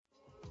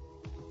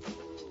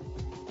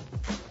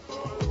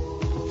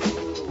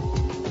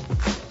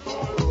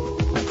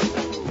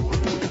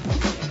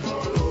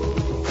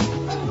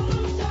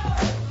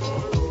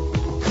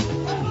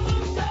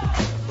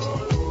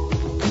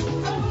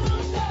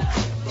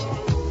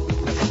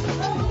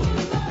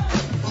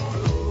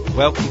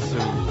Welcome to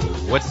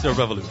What's Your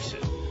Revolution?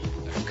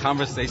 A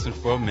conversation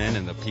for men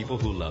and the people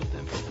who love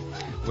them,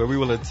 where we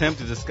will attempt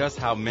to discuss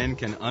how men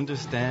can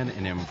understand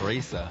and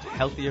embrace a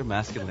healthier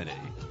masculinity.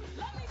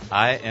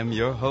 I am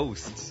your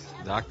host,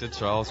 Dr.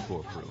 Charles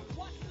Corprew.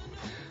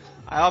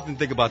 I often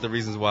think about the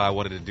reasons why I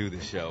wanted to do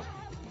this show.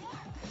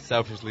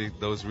 Selfishly,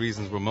 those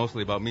reasons were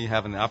mostly about me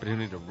having the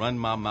opportunity to run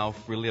my mouth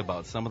freely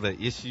about some of the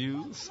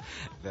issues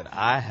that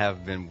I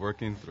have been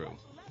working through,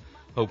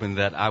 hoping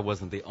that I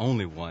wasn't the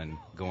only one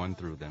going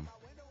through them.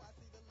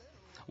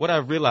 What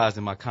I've realized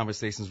in my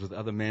conversations with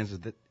other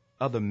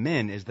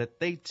men is that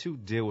they too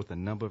deal with a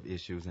number of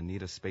issues and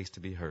need a space to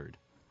be heard,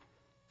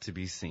 to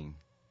be seen.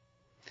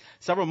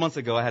 Several months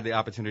ago, I had the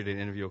opportunity to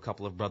interview a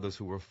couple of brothers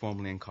who were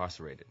formerly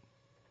incarcerated,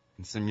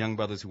 and some young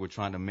brothers who were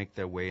trying to make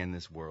their way in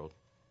this world.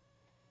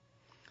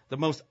 The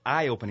most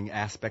eye-opening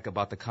aspect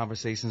about the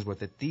conversations was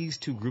that these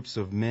two groups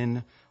of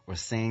men were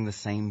saying the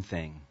same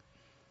thing.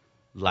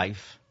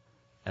 Life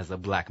as a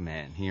black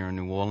man here in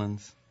New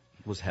Orleans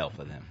was hell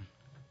for them.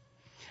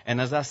 And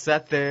as I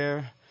sat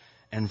there,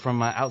 and from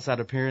my outside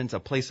appearance, a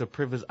place of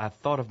privilege, I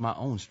thought of my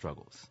own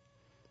struggles.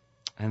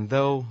 And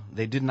though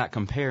they did not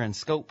compare in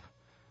scope,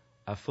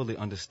 I fully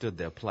understood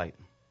their plight.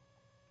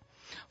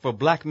 For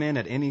black men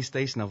at any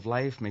station of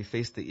life may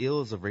face the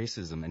ills of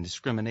racism and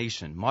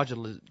discrimination,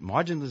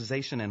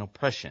 marginalization and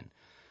oppression.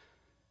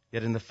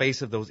 Yet in the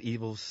face of those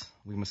evils,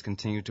 we must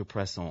continue to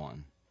press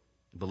on,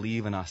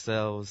 believe in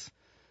ourselves,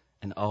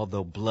 and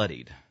although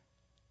bloodied,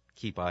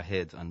 keep our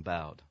heads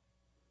unbowed.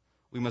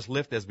 We must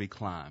lift as we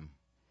climb,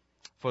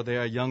 for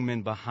there are young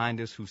men behind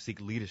us who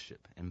seek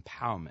leadership,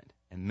 empowerment,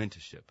 and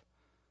mentorship,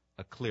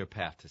 a clear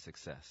path to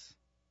success.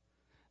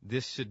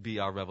 This should be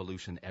our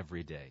revolution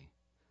every day,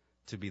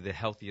 to be the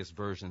healthiest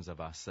versions of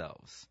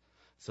ourselves,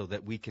 so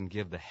that we can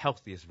give the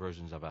healthiest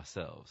versions of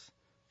ourselves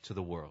to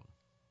the world.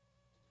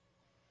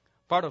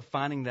 Part of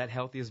finding that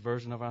healthiest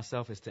version of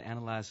ourselves is to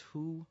analyze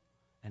who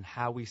and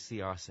how we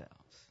see ourselves,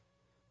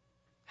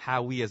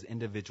 how we as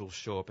individuals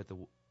show up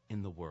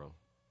in the world.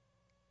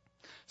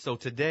 So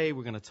today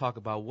we're going to talk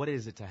about what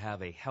is it to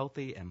have a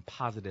healthy and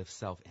positive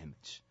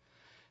self-image.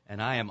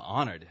 And I am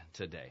honored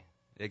today,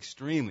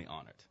 extremely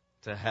honored,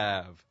 to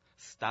have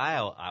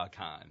style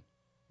icon,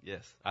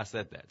 yes, I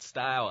said that,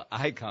 style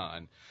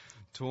icon,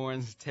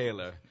 Torrance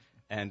Taylor,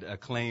 and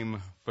acclaimed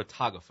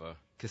photographer,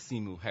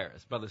 Kasimu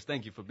Harris. Brothers,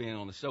 thank you for being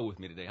on the show with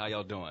me today. How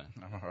y'all doing?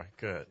 I'm all right.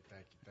 Good.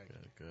 Thank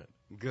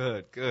you.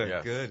 Good,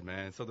 Yes. good,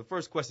 man. So the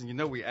first question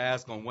we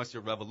ask on What's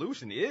Your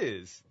Revolution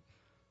is,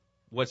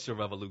 what's your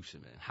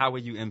revolution, man? How are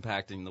you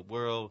impacting the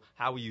world?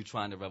 How are you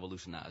trying to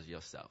revolutionize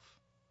yourself?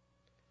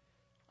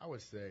 I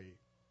would say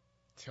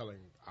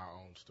telling our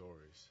own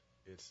stories.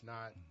 It's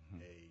not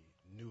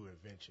a new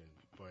invention,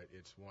 but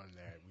it's one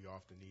that we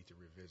often need to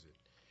revisit.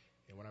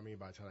 And what I mean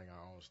by telling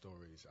our own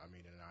stories, I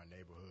mean in our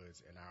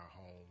neighborhoods, in our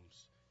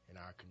homes, in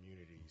our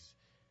communities,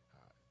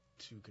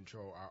 to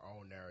control our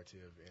own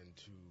narrative and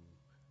to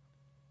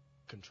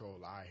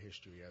control our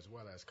history as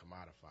well as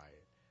commodify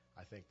it.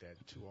 I think that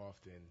too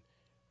often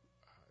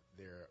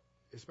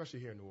especially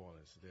here in New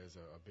Orleans, there's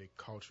a big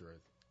cultural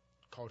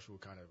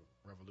kind of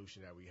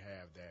revolution that we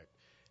have that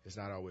is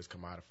not always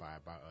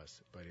commodified by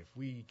us. But if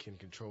we can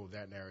control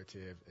that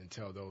narrative and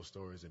tell those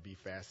stories and be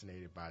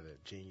fascinated by the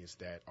genius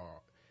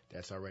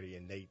that's already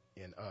innate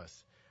in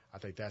us, I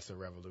think that's a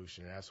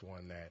revolution. And that's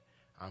one that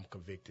I'm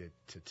convicted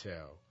to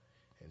tell.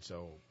 And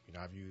so,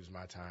 I've used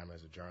my time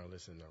as a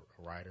journalist and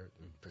a writer,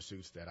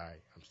 pursuits that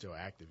I'm still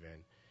active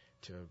in,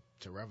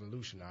 to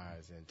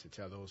revolutionize and to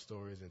tell those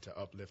stories and to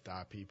uplift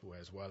our people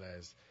as well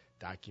as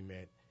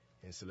document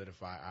and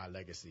solidify our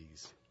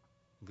legacies.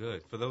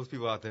 Good. For those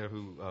people out there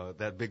who,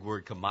 that big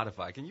word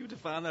commodify, can you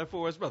define that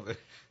for us, brother?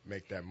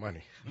 Make that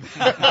money.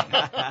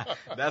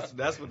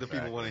 That's what the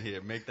people want to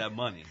hear, make that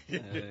money.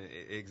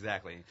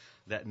 Exactly.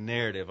 That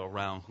narrative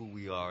around who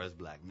we are as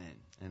black men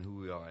and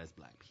who we are as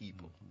black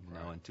people.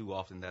 And too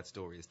often that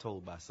story is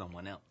told by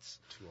someone else.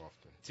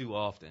 Too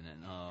often.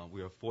 And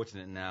we are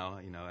fortunate now,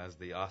 as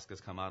the Oscars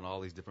come out and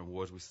all these different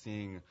awards, we're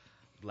seeing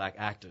black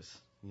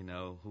actors,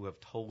 who have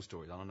told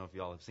stories. I don't know if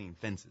y'all have seen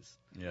Fences.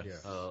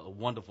 Yes. A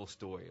wonderful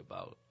story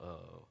about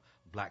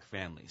black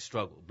family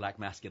struggle, black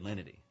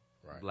masculinity,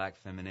 black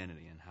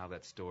femininity, and how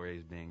that story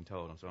is being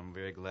told. And so I'm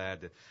very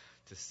glad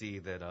to see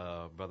that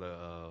Brother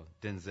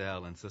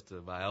Denzel and Sister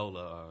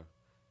Viola are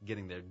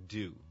getting their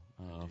due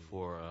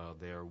for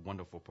their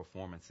wonderful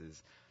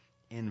performances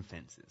in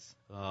Fences.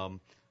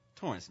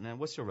 Torrance, man,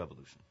 what's your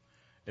revolution?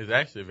 It's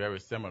actually very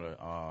similar.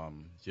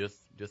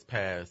 Just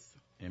past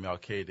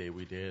MLK Day,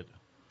 we did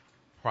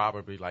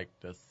probably like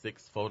the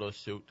 6th photo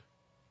shoot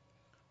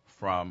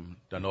from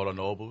the Nola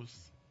Nobles,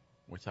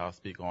 which I'll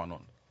speak on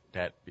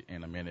that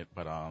in a minute.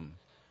 But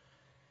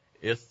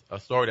it's a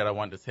story that I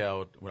wanted to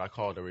tell, what I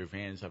call the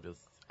revenge of this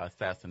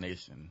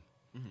assassination.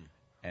 Mm-hmm.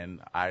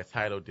 And I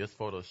titled this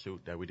photo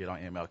shoot that we did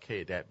on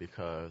MLK that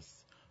because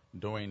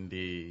during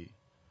the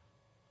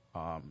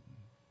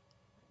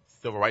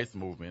civil rights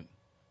movement,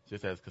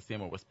 just as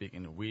Kasima was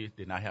speaking, we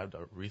did not have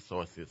the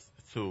resources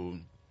to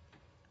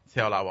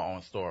tell our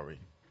own story.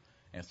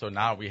 And so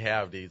now we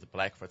have these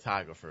black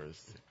photographers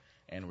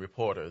and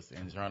reporters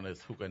and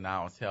journalists who can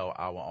now tell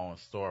our own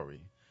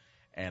story.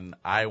 And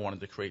I wanted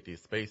to create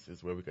these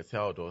spaces where we could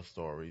tell those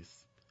stories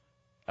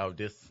of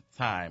this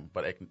time,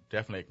 but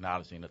definitely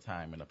acknowledging the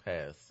time in the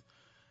past.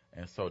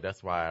 And so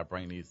that's why I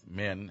bring these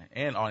men.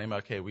 And on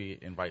MLK, we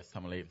invite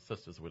some lady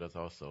sisters with us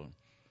also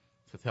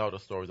to tell the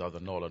stories of the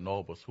Nola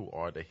Nobles, who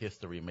are the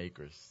history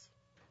makers,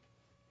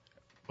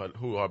 but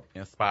who are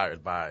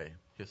inspired by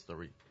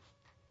history.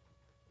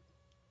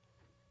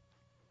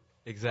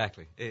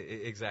 Exactly.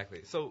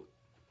 Exactly. So,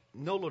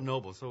 Nola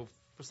Noble. So,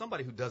 for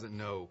somebody who doesn't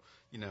know,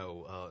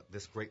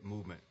 this great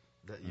movement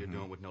that you're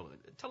doing with Nola,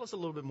 tell us a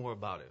little bit more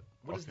about it.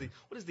 What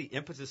is the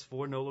impetus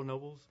for Nola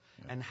Nobles,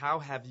 and how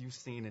have you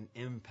seen an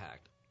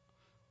impact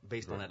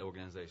based on that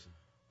organization?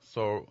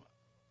 So,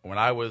 when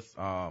I was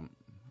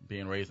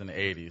being raised in the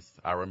 80s,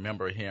 I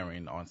remember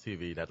hearing on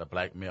TV that the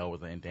black male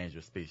was an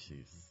endangered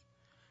species.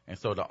 And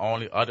so the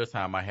only other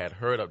time I had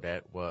heard of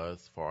that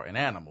was for an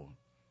animal.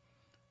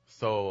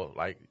 So,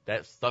 like,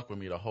 that stuck with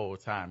me the whole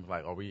time.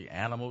 Like, are we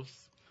animals?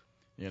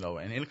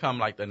 And then come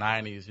like the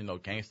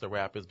 90s, gangster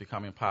rap is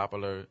becoming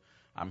popular.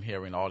 I'm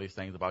hearing all these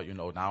things about,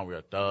 now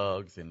we're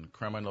thugs and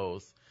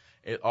criminals.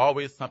 It's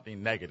always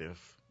something negative,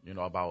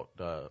 about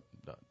the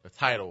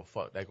title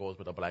that goes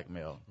with a black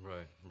male.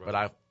 Right. But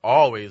I've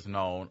always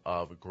known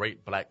of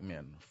great black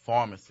men,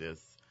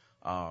 pharmacists,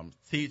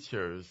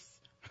 teachers,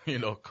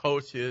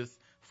 coaches,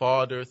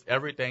 fathers,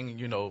 everything,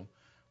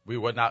 we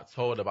were not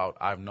told about.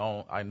 I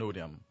knew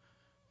them.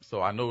 So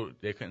I knew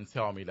they couldn't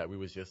tell me that we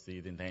was just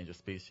these endangered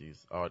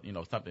species or,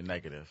 something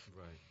negative.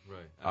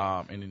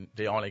 Right. And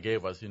they only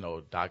gave us,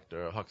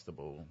 Dr.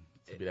 Huxtable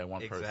to be that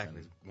one person.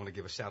 Exactly. I want to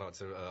give a shout out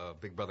to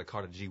Big Brother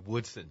Carter G.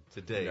 Woodson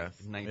today, Yes.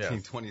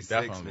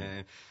 1926, Yes,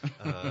 man.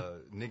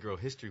 Negro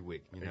History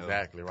Week,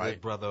 Exactly, right.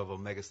 Good brother of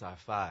Omega Psi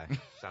Phi.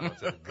 Shout out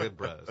to the good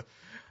brothers.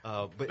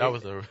 But that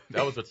was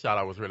a shot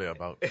I was really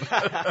about.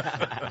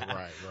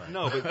 Right.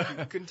 No,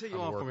 but continue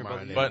on for me,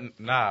 brother.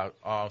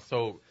 But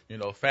so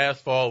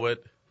fast forward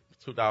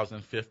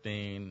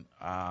 2015.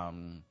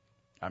 I'm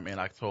in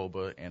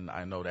October, and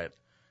I know that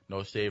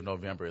No Shave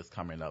November is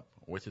coming up,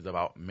 which is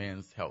about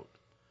men's health.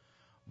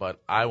 But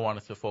I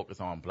wanted to focus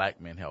on black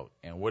men's health.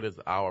 And what is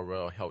our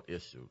real health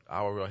issue?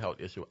 Our real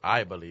health issue,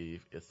 I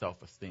believe, is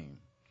self-esteem.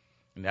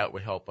 And that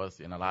would help us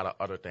in a lot of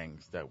other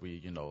things that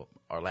we,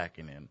 are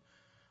lacking in.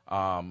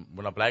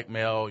 When a black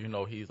male,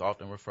 he's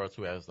often referred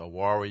to as a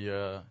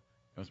warrior.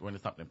 When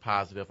it's something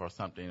positive or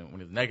something, when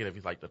it's negative,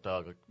 he's like the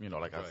thug,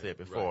 like I said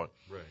before.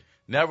 Right.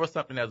 Never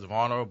something that's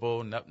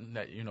vulnerable, nothing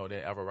that, they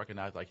ever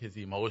recognize, like his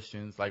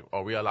emotions. Like,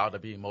 are we allowed to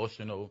be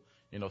emotional,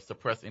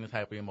 suppress any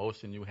type of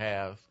emotion you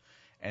have?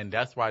 And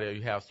that's why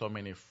you have so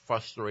many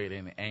frustrated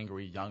and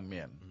angry young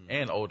men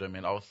and older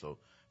men also.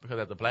 Because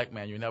as a black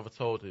man, you're never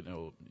told,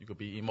 you could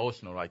be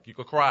emotional. Like, you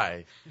could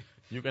cry,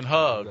 you can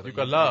hug, you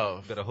can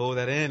love. Better hold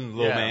that in,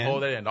 little man.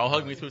 Hold that in. Don't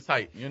hug me too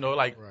tight.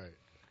 Right.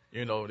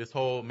 This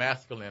whole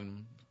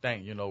masculine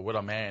thing, what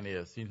a man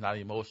is. He's not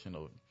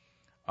emotional.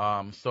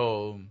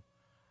 So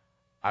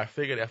I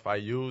figured if I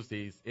use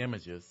these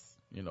images,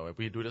 if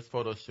we do this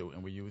photo shoot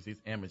and we use these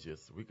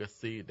images, we could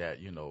see that,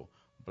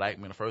 black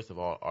men, first of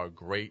all, are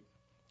great.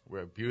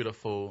 We're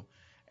beautiful.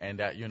 And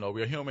that,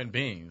 we're human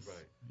beings,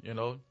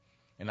 right.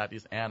 And not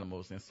these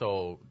animals. And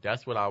so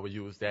that's what I would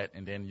use that,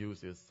 and then use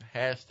this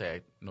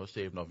hashtag, No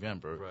Shave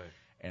November. Right.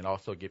 And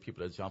also get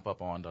people to jump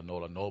up on the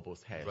Nola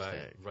Nobles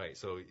hashtag. Right.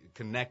 So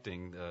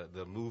connecting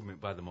the movement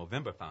by the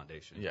Movember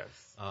Foundation.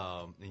 Yes.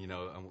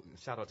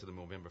 Shout out to the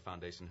Movember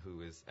Foundation,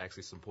 who is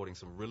actually supporting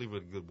some really,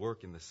 really good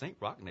work in the St.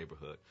 Roch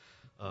neighborhood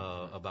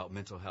about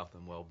mental health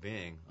and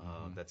well-being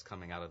that's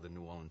coming out of the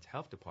New Orleans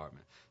Health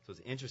Department. So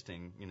it's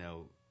interesting,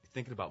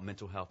 thinking about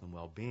mental health and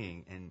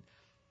well-being and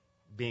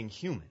being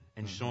human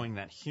and showing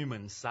that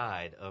human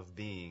side of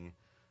being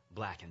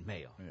black and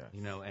male,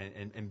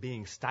 and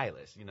being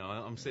stylish.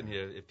 I'm sitting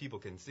here, if people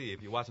can see,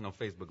 if you're watching on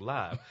Facebook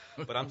Live,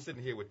 but I'm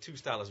sitting here with two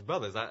stylish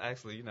brothers. I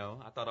actually,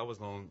 I thought I was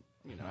going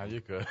to, Now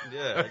you could.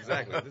 Yeah,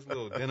 exactly. This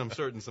little denim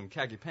shirt and some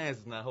khaki pants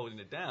is not holding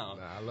it down.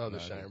 Nah, I love the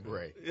shine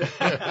bray. You know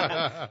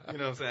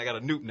what I'm saying? I got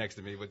a Newt next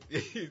to me, but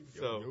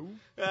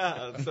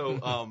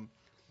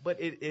but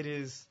it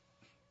is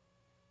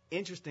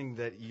interesting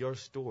that your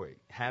story,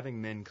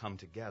 having men come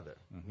together,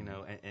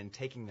 and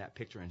taking that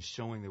picture and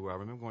showing the world. I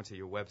remember going to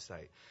your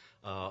website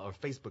or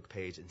Facebook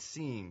page and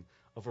seeing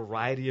a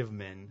variety of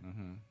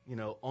men,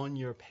 on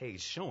your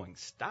page showing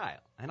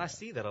style. And I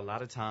see that a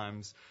lot of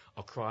times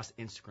across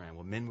Instagram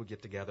where men would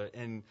get together.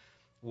 And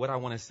what I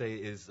want to say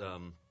is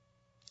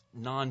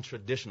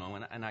non-traditional.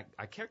 And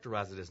I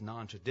characterize it as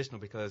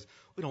non-traditional because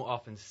we don't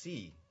often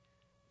see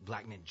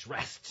black men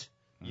dressed,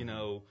 In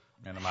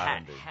the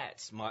modern day.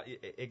 hats,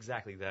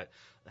 exactly that,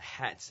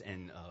 hats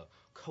and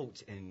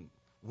coats and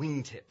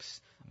wingtips,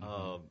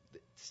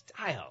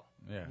 style,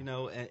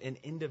 and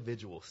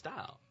individual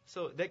style.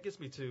 So that gets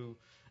me to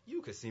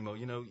you, Cosimo.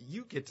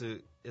 You get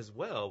to as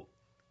well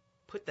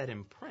put that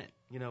in print.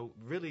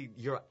 Really,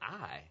 your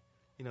eye,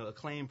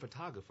 acclaimed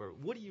photographer.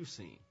 What are you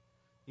seeing?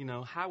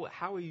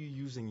 How are you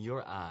using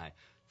your eye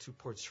to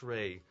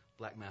portray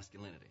black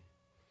masculinity?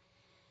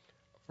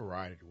 A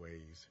variety of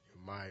ways.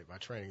 My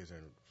training is in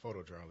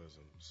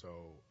photojournalism, so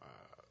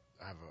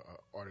I have an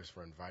artist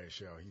friend, Vita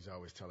Shell. He's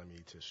always telling me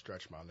to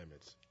stretch my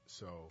limits.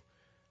 So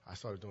I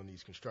started doing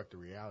these constructed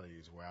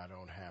realities where I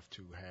don't have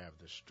to have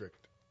the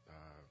strict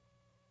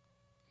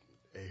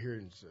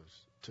adherence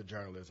to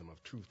journalism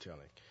of truth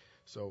telling.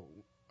 So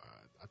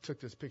I took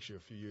this picture a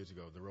few years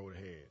ago, The Road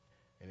Ahead,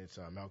 and it's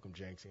Malcolm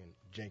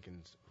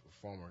Jenkins,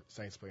 former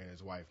Saints player, and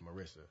his wife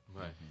Marissa.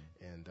 Right.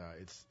 And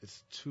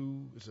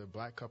it's a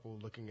black couple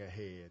looking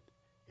ahead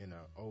in an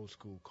old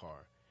school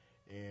car,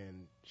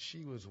 and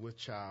she was with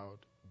child,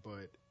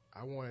 but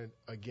I wanted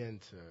again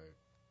to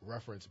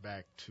reference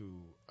back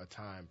to a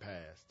time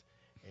past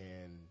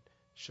and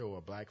show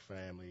a black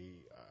family,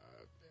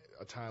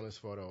 a timeless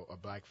photo, a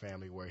black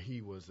family where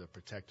he was the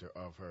protector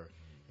of her,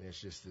 and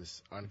it's just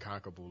this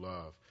unconquerable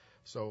love.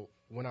 So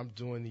when I'm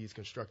doing these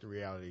constructed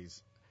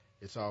realities,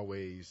 it's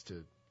always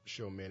to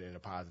show men in a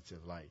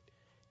positive light,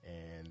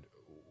 and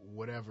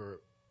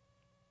whatever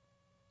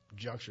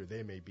juncture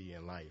they may be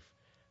in life.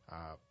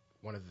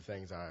 One of the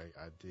things I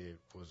did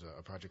was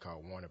a project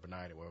called Warner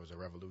Benighted, where it was a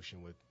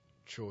revolution with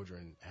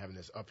children having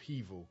this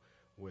upheaval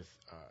with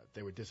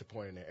they were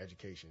disappointed in their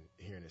education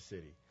here in the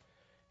city,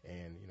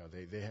 and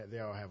they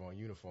all have on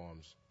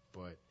uniforms,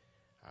 but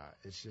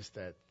it's just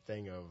that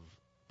thing of.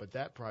 But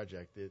that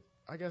project,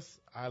 I guess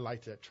I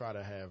like to try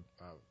to have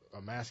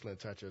a masculine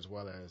touch as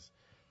well as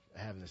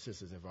having the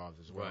sisters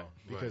involved as well,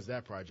 because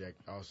that project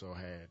also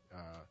had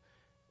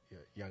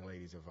young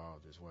ladies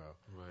involved as well.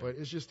 Right. But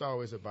it's just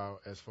always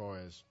about as far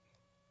as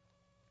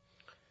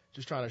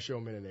just trying to show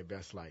men in their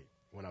best light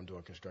when I'm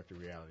doing constructed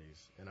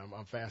realities, and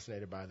I'm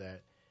fascinated by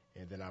that.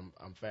 And then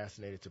I'm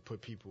fascinated to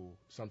put people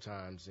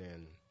sometimes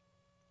in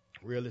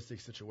realistic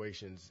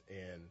situations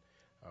in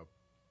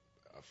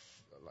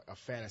a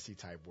fantasy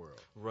type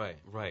world. Right.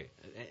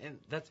 And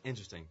that's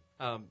interesting.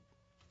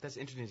 That's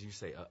interesting as you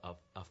say,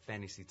 a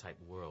fantasy type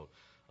world.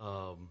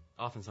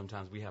 Often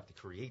sometimes we have to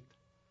create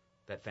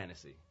that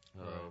fantasy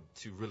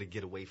to really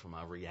get away from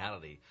our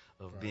reality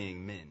of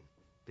being men,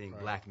 being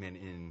black men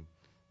in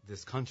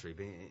this country,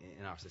 being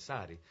in our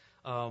society.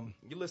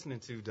 You're listening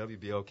to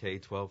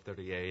WBOK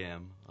 1230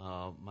 AM.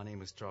 My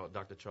name is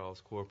Dr.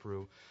 Charles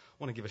Corprew. I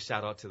want to give a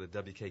shout out to the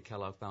W.K.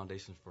 Kellogg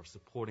Foundation for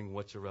supporting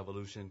What's Your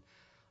Revolution.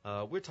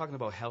 We're talking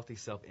about healthy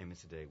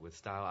self-image today with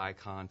style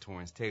icon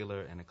Torrance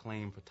Taylor and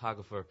acclaimed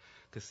photographer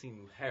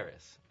Kasimu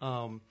Harris.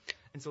 And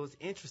so it's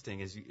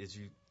interesting as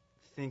you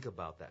think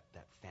about that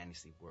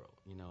fantasy world,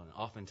 and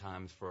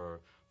oftentimes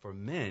for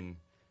men,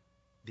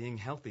 being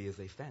healthy is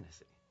a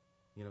fantasy.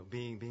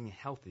 Being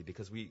healthy,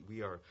 because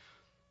we are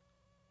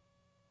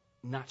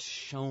not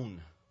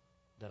shown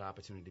that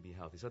opportunity to be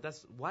healthy. So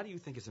why do you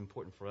think it's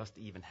important for us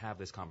to even have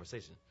this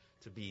conversation,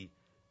 to be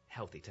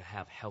healthy, to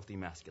have healthy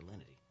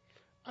masculinity?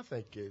 I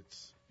think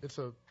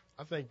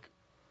I think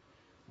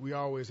we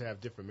always have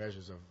different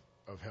measures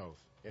of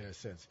health in a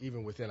sense,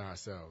 even within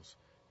ourselves,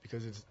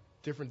 because it's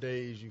different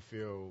days you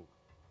feel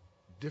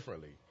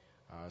differently.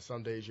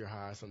 Some days you're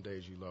high, some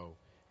days you're low.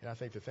 And I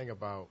think the thing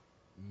about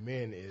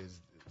men is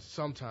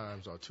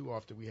sometimes or too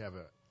often we have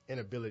an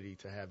inability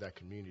to have that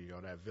community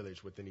or that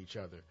village within each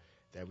other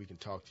that we can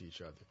talk to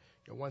each other.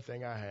 One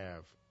thing I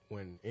have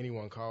when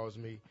anyone calls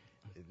me,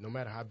 no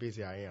matter how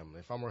busy I am,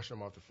 if I'm rushing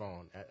them off the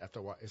phone, after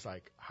a while, it's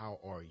like, how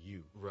are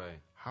you? Right.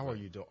 How are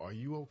you doing? Are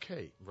you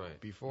okay? Right.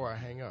 Before I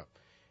hang up.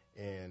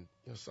 And,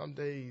 some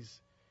days,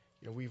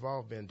 we've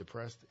all been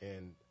depressed,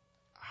 and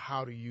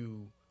how do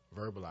you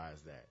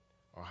verbalize that?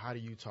 Or how do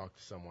you talk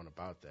to someone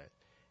about that?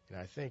 And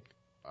I think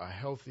a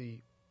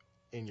healthy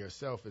in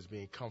yourself is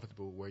being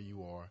comfortable where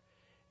you are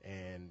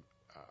and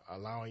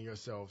allowing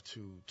yourself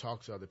to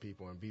talk to other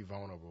people and be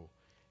vulnerable.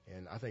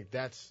 And I think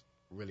that's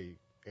really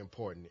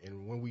important.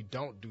 And when we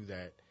don't do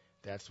that,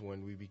 that's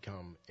when we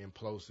become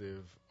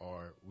implosive,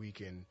 or we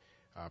can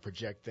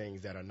project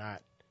things that are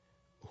not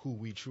who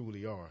we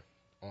truly are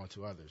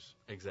onto others.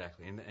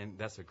 Exactly, and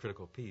that's a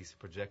critical piece,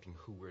 projecting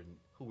who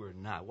we're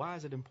not. Why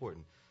is it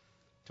important,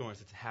 Torrance,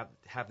 to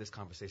have this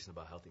conversation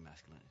about healthy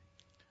masculinity?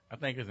 I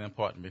think it's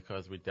important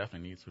because we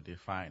definitely need to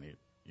define it.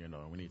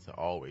 We need to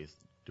always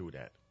do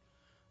that.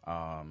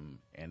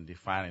 And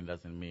defining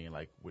doesn't mean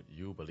like what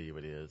you believe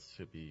it is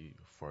should be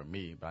for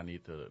me, but I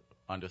need to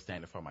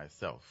understand it for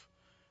myself.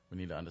 We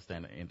need to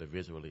understand it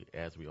individually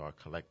as we are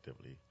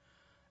collectively.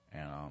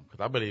 And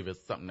because I believe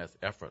it's something that's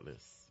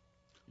effortless.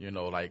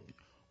 Like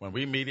when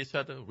we meet each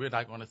other, we're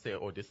not going to say,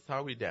 oh, this is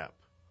how we dap.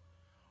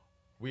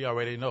 We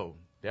already know.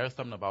 There's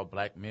something about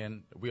black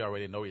men. We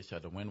already know each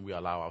other when we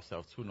allow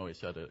ourselves to know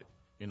each other,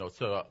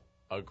 to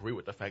agree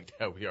with the fact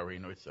that we already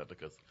know each other,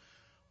 because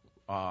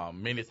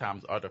many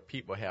times other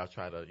people have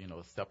tried to,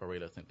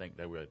 separate us and think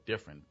that we're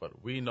different.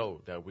 But we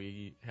know that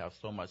we have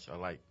so much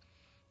alike.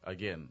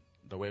 Again,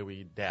 the way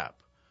we dap,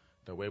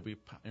 the way we,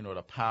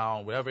 the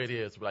pound, whatever it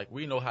is, like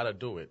we know how to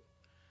do it.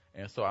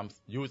 And so I'm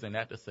using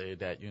that to say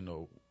that,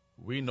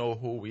 we know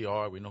who we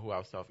are, we know who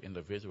ourselves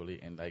individually,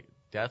 and like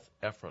that's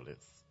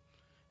effortless.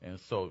 And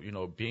so,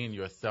 being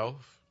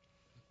yourself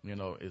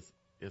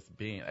it's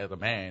being, as a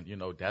man,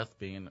 that's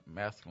being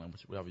masculine,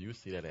 whatever you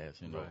see that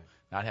as, Right.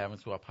 not having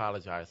to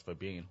apologize for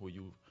being who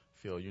you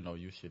feel,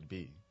 you should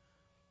be.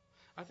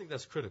 I think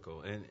that's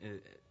critical.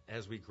 And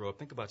as we grow up,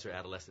 think about your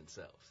adolescent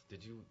selves.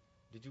 Did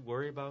you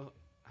worry about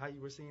how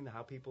you were seen,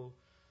 how people,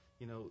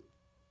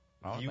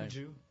 viewed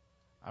you?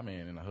 I mean,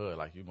 in the hood,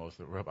 like you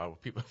mostly worry about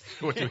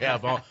what you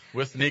have on,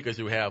 what sneakers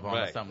you have on,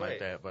 or something like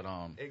that. But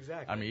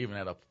exactly. I mean, even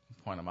at a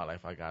point in my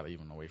life, I got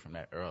even away from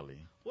that early.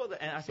 Well,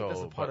 and I think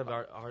that's a part of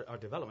our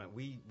development.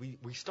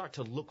 We start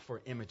to look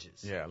for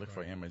images. Yeah, look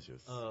for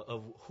images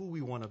of who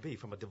we want to be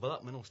from a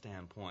developmental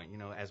standpoint.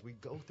 As we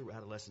go through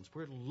adolescence,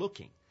 we're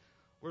looking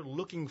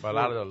for. But a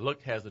lot of the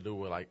look has to do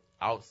with like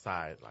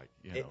outside, like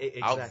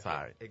exactly,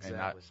 outside, and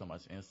not so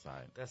much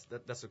inside.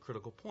 That's a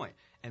critical point.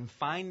 And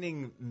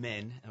finding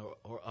men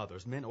or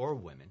others, men or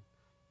women,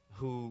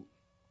 who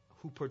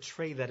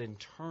portray that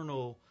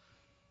internal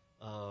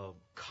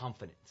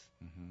confidence,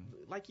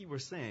 like you were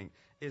saying,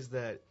 is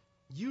that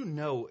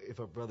if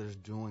a brother's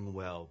doing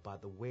well by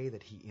the way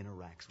that he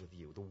interacts with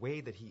you, the way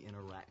that he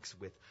interacts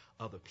with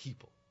other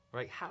people,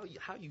 right? How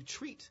you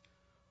treat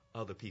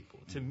other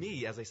people. To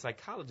me, as a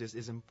psychologist,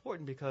 is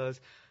important because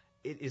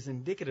it is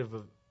indicative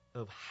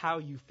of how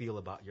you feel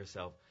about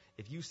yourself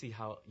if you see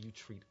how you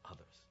treat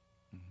others.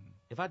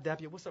 If I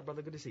dap you, what's up,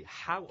 brother? Good to see you.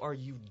 How are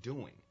you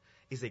doing?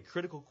 Is a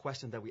critical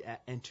question that we ask,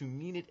 and to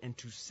mean it and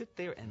to sit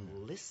there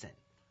and listen.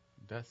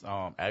 That's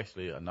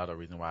actually another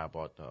reason why I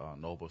brought the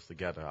Nobles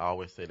together. I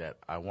always say that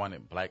I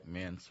wanted black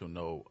men to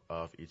know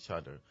of each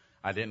other.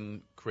 I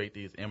didn't create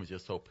these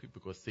images so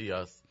people could see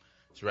us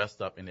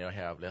dressed up and they'll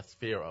have less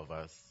fear of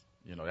us.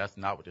 That's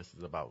not what this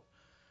is about.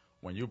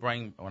 When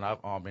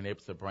I've been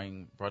able to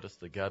bring brothers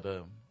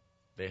together,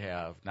 they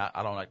have not.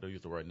 I don't like to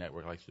use the word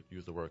network. I like to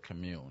use the word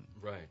commune.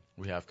 Right.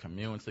 We have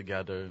commune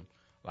together.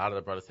 A lot of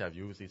the brothers have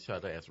used each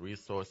other as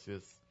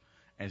resources,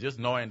 and just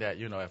knowing that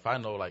if I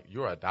know like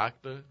you're a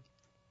doctor,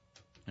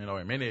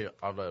 and many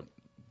of the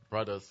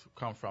brothers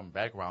come from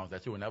backgrounds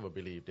that you would never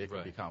believe they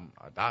could become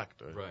a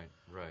doctor.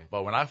 Right.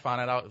 But when I find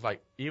that out, it's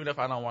like even if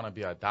I don't want to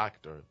be a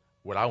doctor,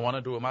 what I want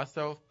to do it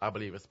myself, I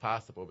believe it's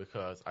possible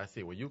because I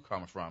see where you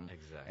come from.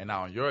 Exactly. And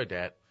now you're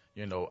that,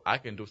 I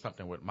can do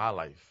something with my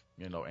life,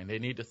 and they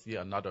need to see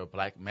another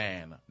black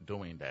man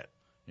doing that,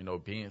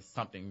 being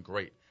something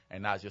great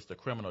and not just a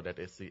criminal that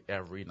they see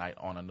every night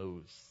on the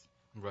news.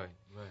 Right.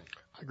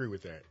 I agree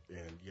with that.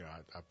 And,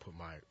 I put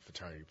my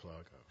fraternity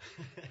plug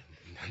up.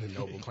 The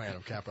Noble Clan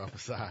of Kappa Alpha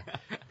Psi.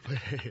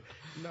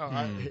 No,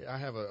 I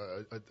have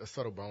a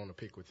subtle bone to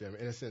pick with them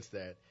in a sense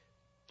that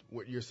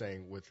what you're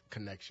saying with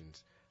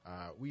connections.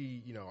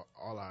 We,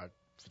 all our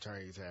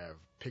fraternities have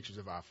pictures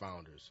of our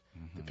founders.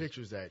 The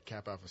pictures that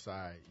Kappa Alpha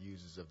Psi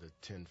uses of the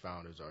 10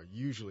 founders are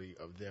usually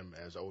of them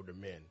as older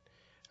men,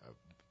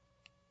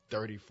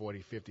 30,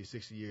 40, 50,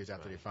 60 years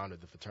after they founded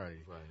the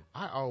fraternity. Right.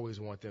 I always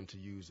want them to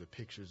use the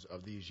pictures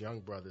of these young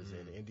brothers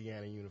in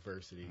Indiana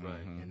University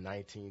in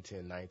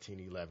 1910,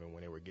 1911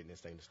 when they were getting this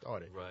thing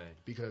started. Right.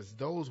 Because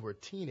those were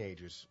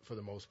teenagers for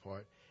the most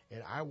part.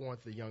 And I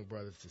want the young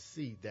brothers to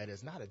see that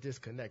it's not a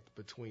disconnect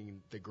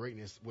between the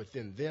greatness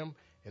within them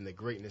and the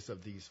greatness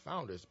of these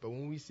founders. But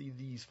when we see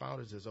these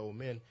founders as old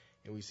men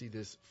and we see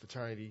this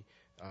fraternity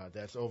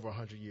that's over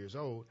 100 years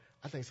old,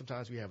 I think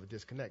sometimes we have a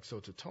disconnect. So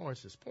to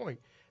Torrance's point,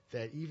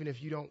 that even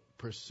if you don't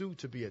pursue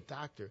to be a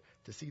doctor,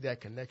 to see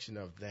that connection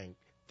of, dang,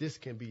 this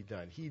can be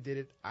done. He did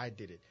it, I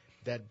did it.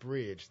 That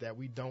bridge that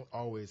we don't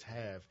always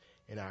have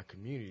in our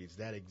communities,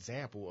 that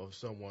example of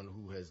someone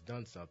who has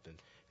done something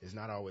is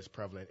not always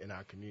prevalent in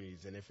our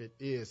communities. And if it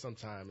is,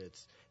 sometimes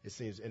it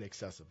seems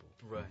inaccessible.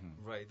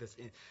 Right.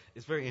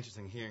 It's very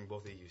interesting hearing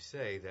both of you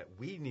say that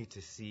we need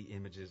to see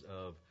images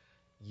of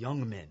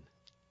young men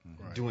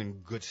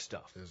doing good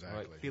stuff,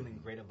 right? Feeling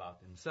great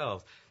about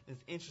themselves.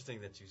 It's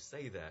interesting that you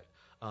say that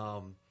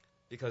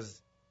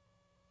because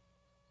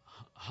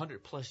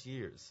 100 plus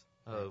years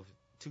of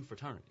two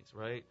fraternities,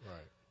 right?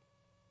 Right.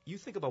 You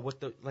think about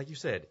like you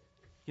said,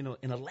 in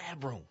a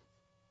lab room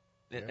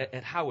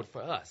at Howard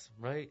for us,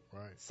 right?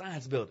 Right.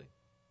 Science building,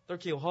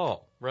 Thurkill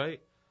Hall, right?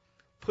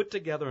 Put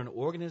together an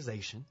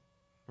organization,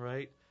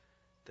 right?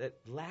 That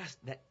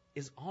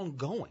is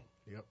ongoing.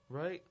 Yep.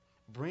 Right?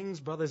 Brings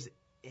brothers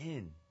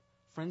in.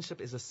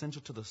 Friendship is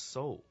essential to the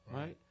soul,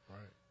 right?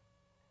 Right.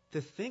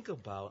 To think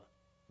about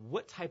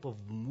what type of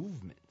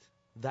movement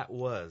that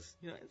was,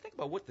 and think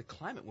about what the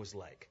climate was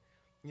like,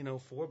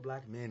 for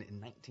black men in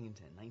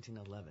 1910,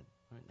 1911,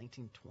 right,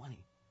 1920,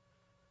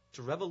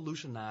 to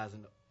revolutionize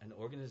an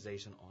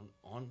organization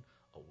on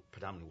a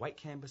predominantly white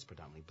campus,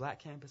 predominantly black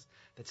campus,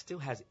 that still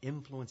has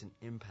influence and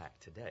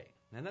impact today.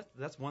 And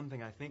that's one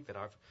thing I think that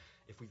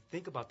if we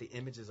think about the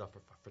images of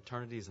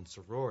fraternities and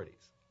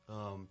sororities,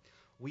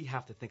 we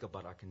have to think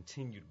about our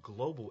continued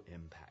global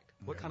impact.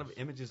 What kind of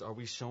images are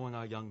we showing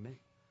our young men?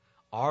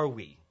 Are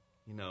we,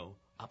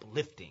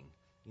 uplifting,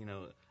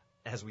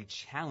 as we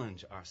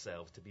challenge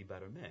ourselves to be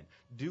better men?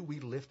 Do we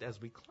lift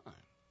as we climb?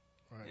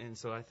 Right. And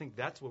so I think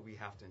that's what we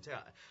have to entail.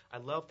 I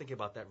love thinking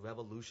about that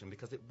revolution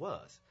because it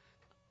was.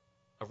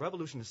 A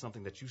revolution is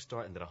something that you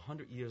start and that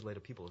 100 years later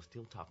people are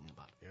still talking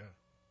about. Yeah.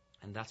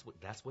 And that's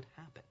what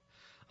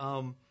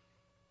happened.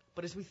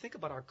 But as we think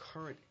about our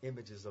current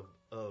images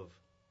of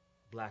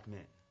black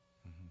men,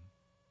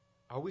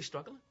 are we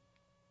struggling?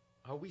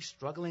 Are we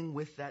struggling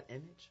with that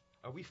image?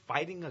 Are we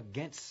fighting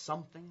against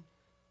something?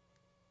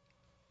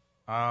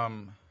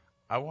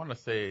 I want to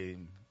say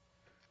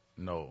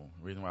no.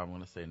 The reason why I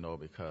want to say no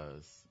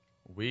because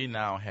we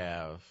now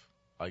have,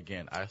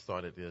 again, I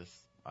started this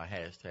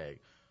hashtag,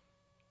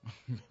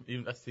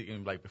 even I see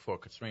like before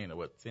Katrina,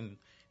 10,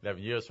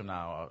 11 years from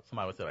now,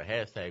 somebody would say a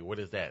hashtag, what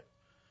is that?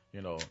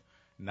 You know,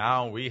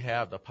 now we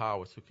have the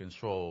power to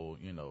control,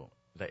 you know,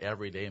 the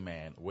everyday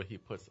man, what he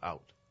puts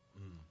out,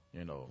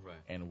 you know, Right.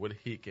 and what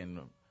he can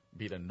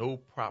be the new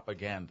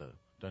propaganda,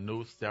 the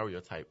new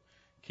stereotype.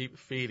 Keep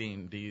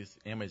feeding these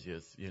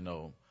images, you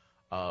know,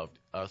 of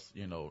us,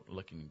 you know,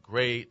 looking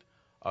great,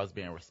 us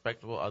being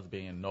respectable, us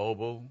being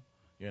noble,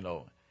 you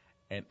know.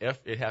 And if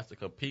it has to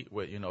compete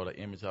with, you know, the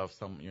image of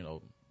some, you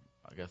know,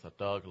 I guess a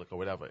thug look or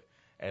whatever,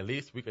 at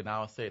least we can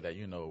now say that,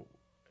 you know,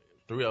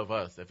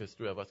 if it's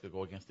three of us could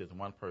go against this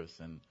one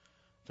person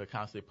to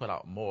constantly put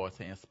out more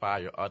to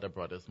inspire other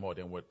brothers more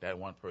than what that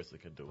one person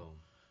could do. Boom.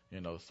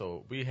 You know,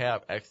 so we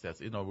have access.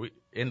 You know,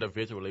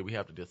 individually we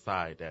have to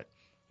decide that,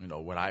 you know,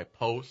 what I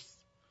post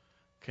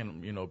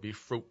can, you know, be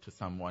fruit to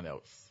someone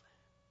else.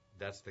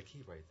 That's the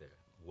key right there.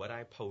 What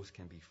I post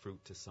can be fruit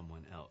to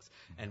someone else.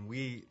 And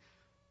we,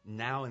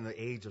 now in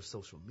the age of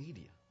social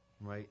media,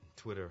 right,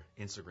 Twitter,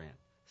 Instagram,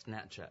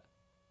 Snapchat,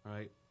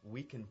 right,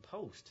 we can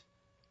post.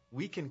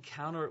 We can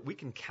counter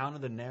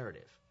the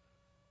narrative.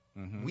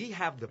 Mm-hmm. We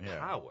have the Yeah,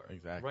 power.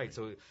 exactly. Right.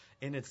 So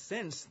in a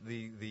sense,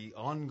 the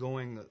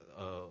ongoing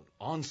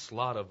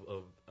onslaught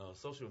of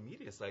social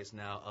media sites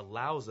now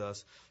allows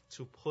us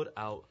to put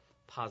out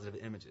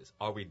positive images.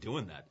 Are we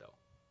doing that though?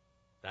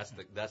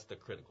 That's the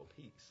critical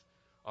piece.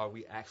 Are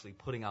we actually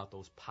putting out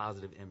those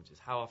positive images?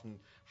 How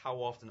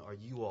often are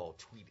you all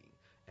tweeting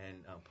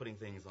and putting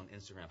things on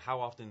Instagram?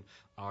 How often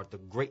are the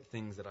great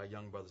things that our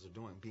young brothers are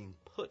doing being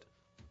put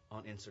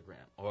on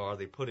Instagram, or are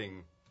they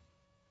putting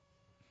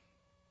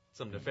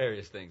some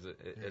nefarious things,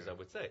 as I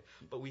would say?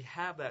 But we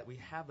have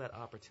that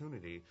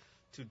opportunity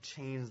to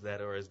change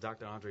that, or as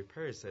Dr. Andre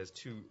Perry says,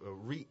 to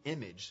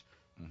re-image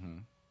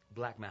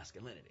black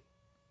masculinity.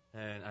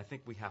 And I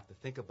think we have to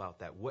think about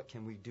that. What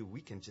can we do?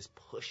 We can just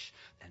push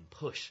and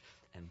push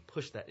and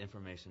push that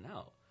information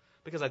out.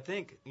 Because I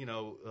think, you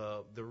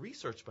know, the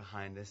research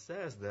behind this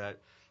says that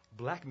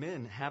black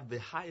men have the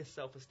highest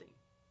self-esteem.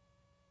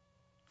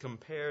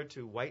 Compared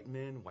to white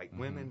men, white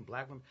women,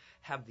 black women,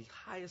 have the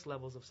highest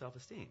levels of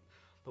self-esteem.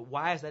 But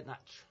why is that not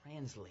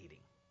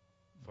translating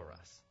for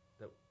us?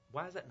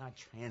 Why is that not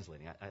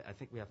translating? I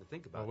think we have to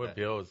think about that.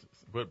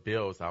 What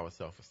builds our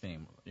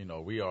self-esteem? You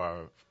know, we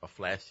are a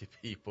flashy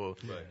people.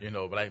 Right. You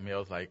know, black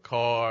males like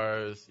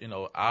cars, you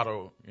know,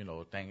 outer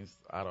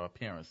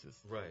appearances.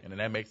 Right. And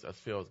that makes us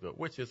feel good,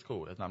 which is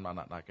cool. I'm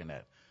not knocking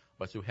that.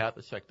 But you have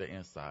to check the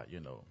inside,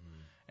 you know.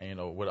 And, you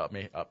know, what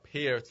may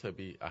appear to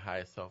be a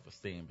high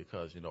self-esteem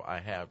because, you know, I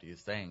have these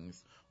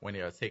things. When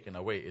they are taken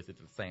away, is it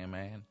the same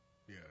man?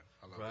 Yeah,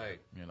 I love Right.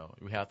 You know,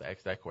 we have to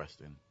ask that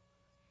question.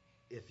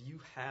 If you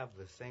have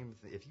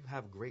if you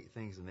have great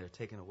things and they're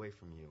taken away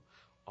from you,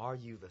 are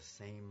you the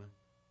same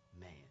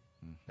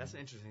man? That's an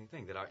interesting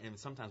thing that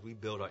sometimes we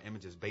build our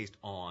images based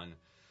on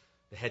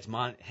the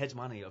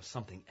hegemony of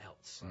something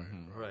else.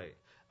 Right.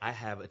 I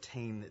have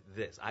attained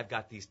this. I've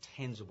got these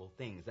tangible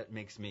things that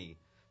makes me,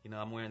 you know,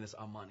 I'm wearing this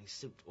Armani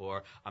suit,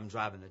 or I'm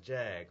driving a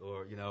Jag,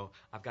 or, you know,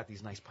 I've got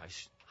these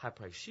high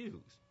price shoes.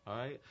 All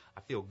right.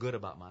 I feel good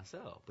about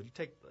myself. But you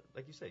take,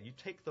 like you said, you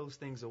take those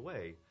things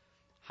away.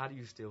 How do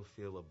you still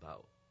feel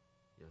about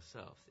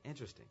yourself?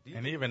 Interesting.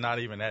 Not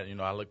even that, you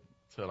know, I look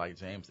to like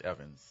James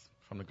Evans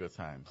from the Good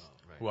Times,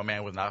 who a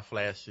man was not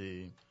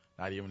flashy,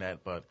 not even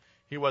that, but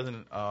he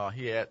wasn't.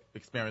 He had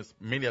experienced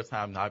many a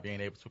time not being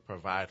able to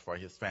provide for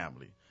his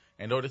family.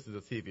 And though this is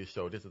a TV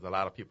show, this is a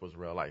lot of people's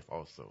real life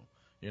also.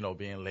 You know,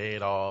 being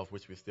laid off,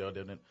 which we still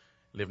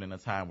living in a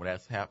time where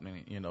that's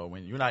happening. You know,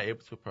 when you're not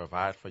able to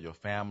provide for your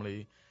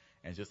family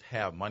and just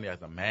have money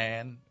as a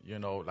man, you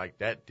know, like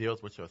that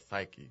deals with your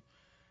psyche.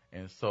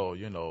 And so,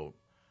 you know,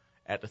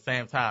 at the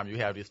same time, you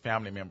have these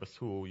family members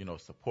who, you know,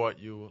 support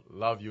you,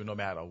 love you no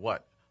matter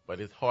what. But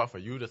it's hard for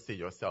you to see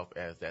yourself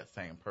as that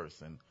same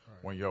person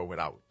when you're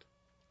without.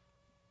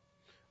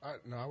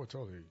 No, I would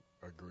totally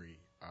agree.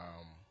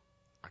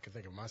 I can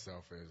think of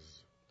myself as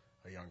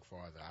a young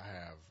father. I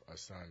have a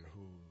son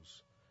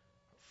who's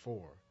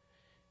 4,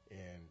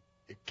 and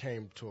it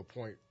came to a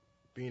point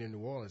being in New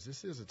Orleans.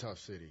 This is a tough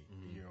city.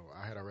 You know,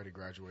 I had already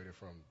graduated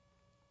from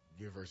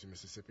University of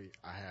Mississippi.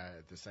 I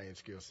had the same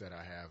skill set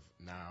I have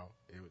now.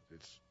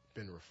 It's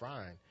been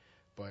refined,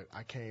 but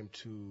I came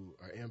to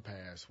an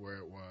impasse where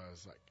it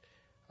was like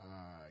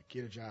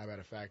get a job at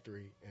a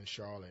factory in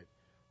Charlotte,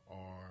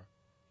 or,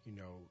 you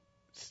know,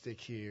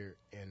 stick here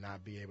and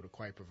not be able to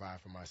quite provide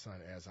for my son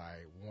as I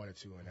wanted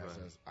to and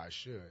as I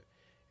should.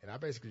 And I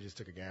basically just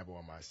took a gamble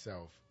on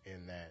myself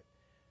in that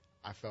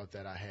I felt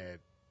that I had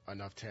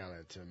enough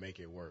talent to make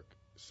it work.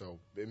 So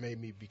it made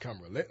me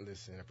become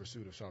relentless in the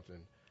pursuit of something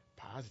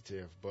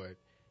positive, but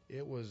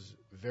it was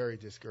very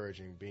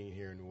discouraging being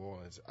here in New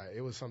Orleans.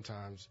 It was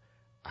sometimes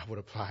I would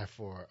apply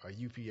for a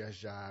UPS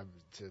job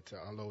to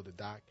unload the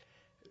dock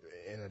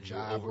in a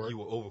job You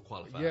were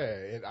overqualified.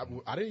 Yeah, and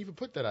I didn't even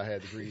put that I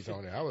had degrees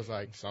on it. I was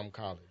like some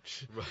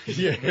college. Right.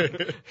 Yeah.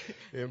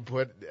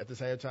 But at the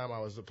same time, I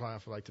was applying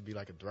for to be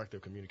like a director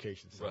of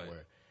communications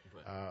somewhere.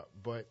 Right.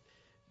 But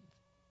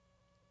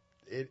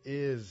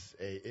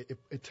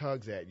it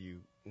tugs at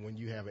you when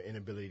you have an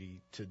inability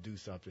to do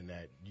something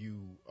that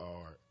you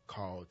are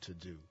called to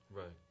do.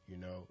 Right.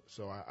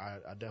 So I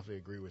definitely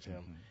agree with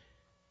him. Mm-hmm.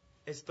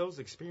 It's those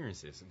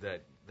experiences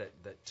that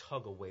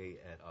tug away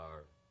at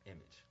our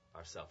image,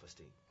 our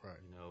self-esteem. Right.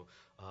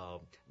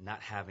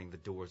 Not having the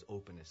doors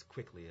open as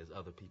quickly as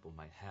other people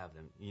might have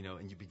them.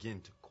 And you begin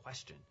to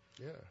question.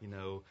 Yeah.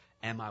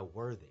 Am I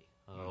worthy?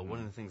 One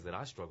of the things that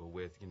I struggle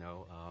with,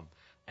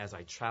 as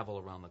I travel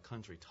around the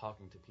country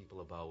talking to people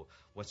about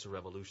what's the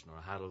revolution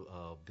or how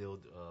to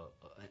build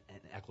an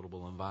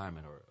equitable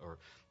environment or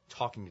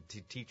talking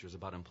to teachers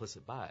about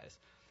implicit bias,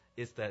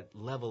 it's that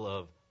level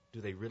of,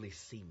 do they really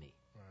see me?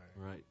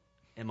 Right.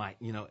 Am I,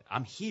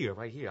 I'm here,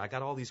 right here. I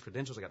got all these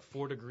credentials. I got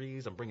 4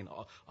 degrees. I'm bringing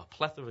a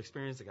plethora of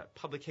experience. I got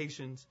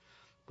publications.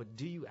 But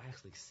do you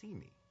actually see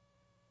me?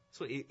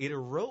 So it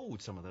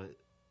erodes some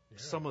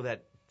of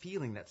that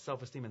feeling, that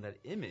self-esteem, and that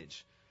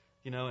image,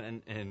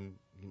 and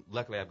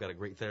luckily I've got a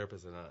great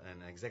therapist and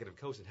an executive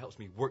coach that helps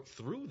me work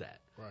through that.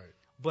 Right.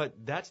 But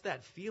that's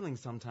that feeling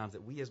sometimes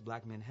that we as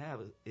black men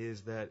have,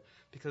 is that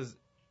because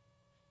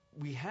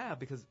we're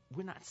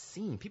not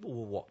seen. People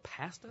will walk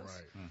past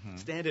us, right.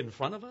 stand in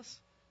front of us,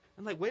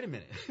 and like, wait a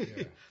minute,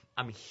 Yeah.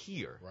 I'm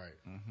here. Right.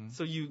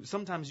 So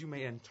sometimes you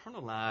may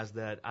internalize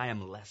that I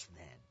am less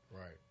than.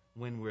 Right.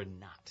 When we're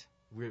not.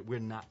 We're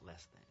not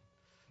less than.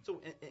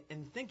 So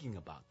in thinking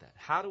about that,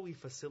 how do we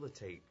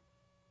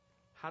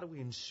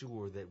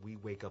ensure that we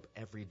wake up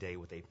every day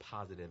with a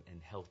positive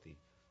and healthy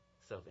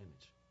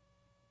self-image?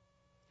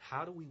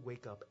 How do we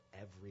wake up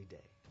every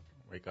day?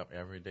 Wake up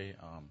every day?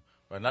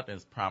 Well,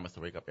 nothing's promised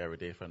to wake up every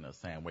day from the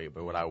same way.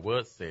 But what I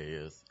would say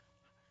is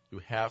you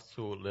have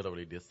to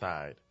literally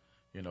decide,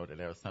 that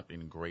there's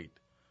something great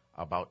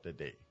about the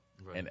day.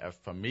 Right. And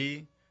for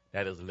me,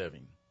 that is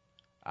living.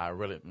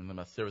 I'm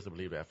a serious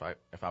believer.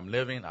 If I'm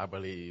living, I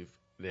believe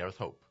there's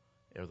hope.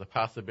 There's a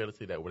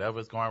possibility that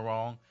whatever's going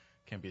wrong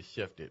can be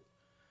shifted.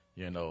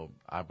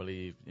 I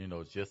believe,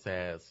 just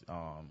as,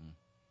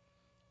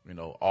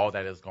 all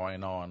that is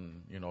going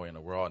on, in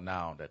the world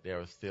now, that there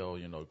are still,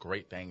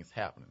 great things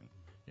happening,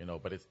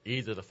 but it's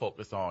easy to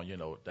focus on,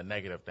 the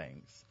negative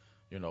things,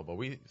 but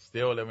we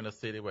still live in a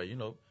city where,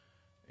 in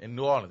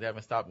New Orleans, they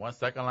haven't stopped 1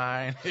 second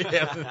line. We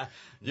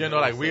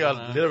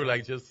are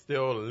literally just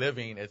still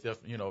living as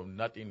if,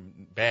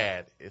 nothing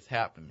bad is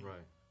happening.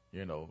 Right.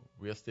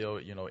 We're still,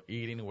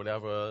 eating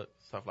whatever,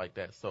 stuff like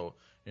that. So,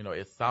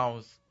 it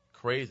sounds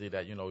crazy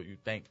that, you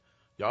think,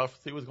 y'all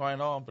see what's going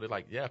on, but it's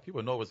like, yeah,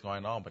 people know what's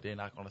going on, but they're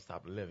not going to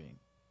stop living.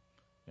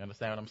 You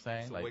understand what I'm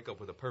saying? So wake up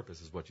with a purpose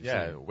is what you're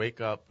saying. saying. Yeah,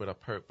 wake up with a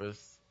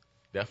purpose.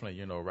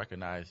 Definitely,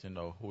 recognize,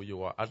 who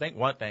you are. I think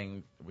one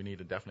thing we need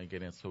to definitely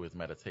get into is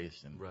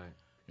meditation. Right.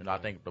 I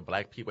think the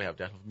black people have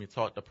definitely been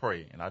taught to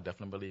pray, and I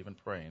definitely believe in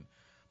praying.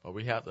 But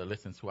we have to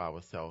listen to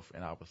ourselves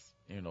and our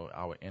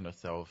inner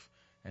self,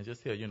 and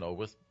just hear,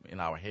 what's in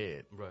our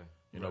head. Right.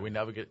 We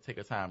never take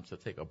a time to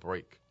take a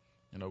break.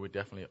 We're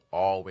definitely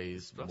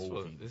always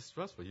moving. It's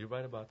stressful. You're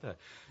right about that.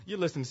 You're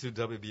listening to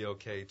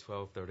WBOK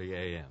 1230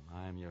 AM.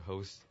 I am your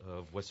host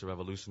of What's the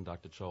Revolution,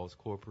 Dr. Charles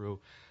Corprew.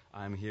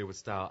 I'm here with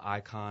style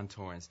icon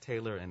Torrance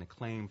Taylor and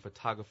acclaimed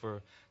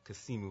photographer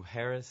Kasimu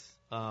Harris.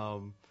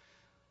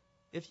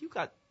 If you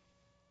got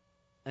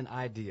an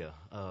idea,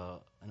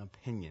 an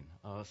opinion,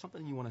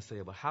 something you want to say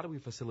about how do we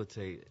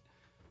facilitate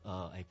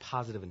a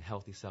positive and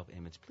healthy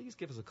self-image, please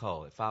give us a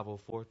call at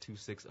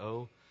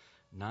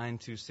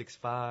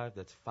 504-260-9265.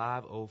 That's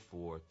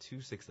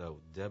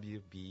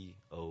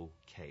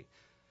 504-260-WBOK.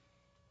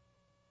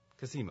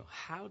 Kasimu,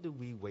 how do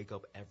we wake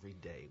up every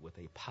day with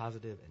a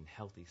positive and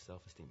healthy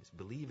self-esteem? It's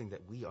believing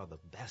that we are the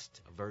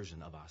best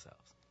version of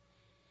ourselves.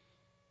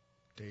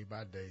 Day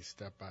by day,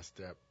 step by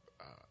step,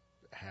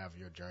 have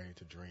your journey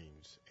to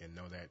dreams and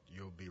know that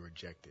you'll be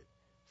rejected.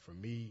 For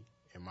me,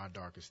 in my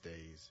darkest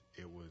days,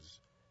 it was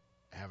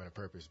having a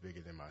purpose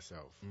bigger than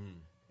myself.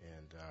 And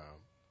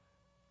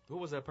what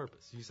was that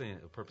purpose? You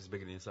saying a purpose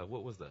bigger than yourself.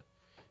 What was that?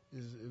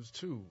 It was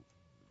 2.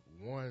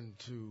 1,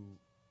 to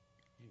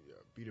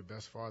be the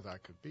best father I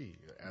could be.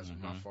 As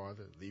my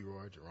father,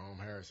 Leroy Jerome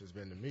Harris, has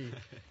been to me.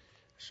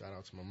 Shout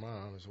out to my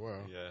mom as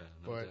well. Yeah,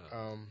 no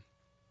doubt.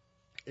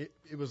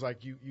 It was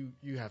like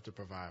you have to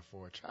provide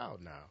for a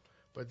child now.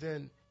 But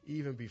then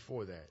even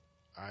before that,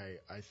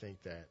 I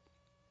think that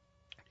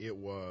it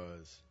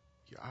was,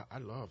 I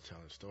love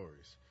telling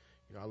stories.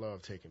 I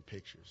love taking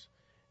pictures.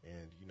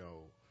 And,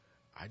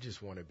 I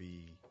just want to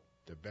be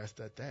the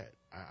best at that.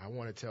 I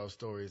want to tell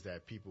stories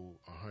that people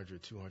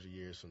 100, 200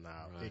 years from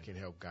now, it can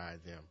help guide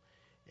them.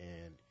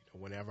 And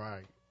whenever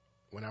I'm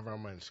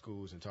in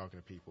schools and talking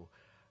to people,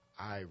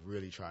 I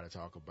really try to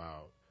talk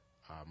about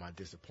my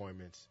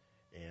disappointments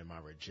and my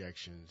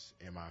rejections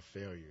and my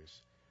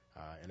failures.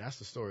 And that's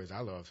the stories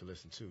I love to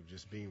listen to,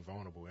 just being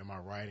vulnerable. In my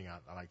writing,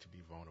 I like to be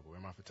vulnerable.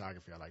 In my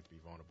photography, I like to be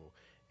vulnerable.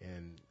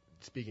 And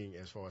speaking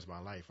as far as my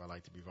life, I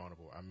like to be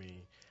vulnerable. I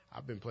mean,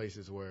 I've been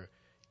places where,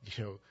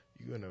 you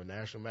in a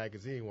national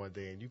magazine one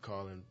day and you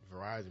calling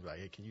Verizon and be like,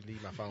 hey, can you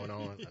leave my phone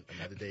on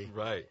another day?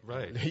 Right.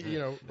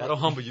 That'll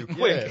humble you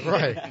quick. Yeah,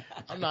 right.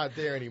 I'm not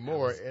there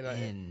anymore.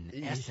 In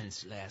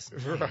essence, last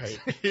night. Right.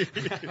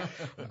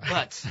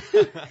 But,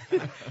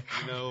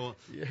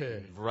 Yeah.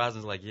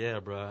 Verizon's like, yeah,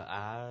 bro,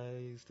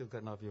 I still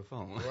cutting off your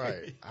phone.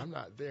 Right. I'm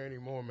not there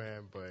anymore,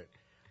 man. But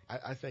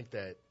I think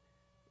that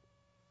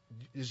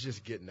it's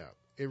just getting up.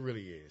 It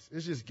really is.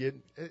 It's just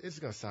it's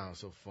going to sound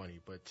so funny,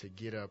 but to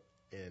get up,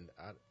 and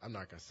I'm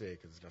not going to say it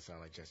because it's going to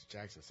sound like Jesse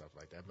Jackson, stuff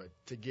like that, but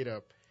to get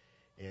up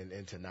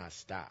and to not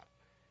stop.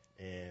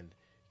 And,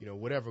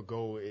 whatever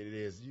goal it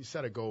is, you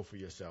set a goal for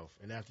yourself.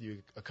 And after you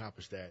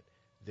accomplish that,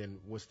 then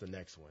what's the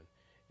next one?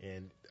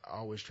 And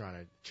always trying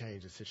to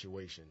change the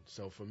situation.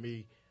 So for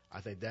me, I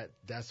think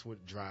that's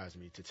what drives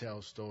me, to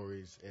tell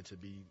stories and to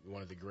be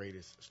one of the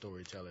greatest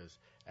storytellers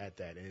at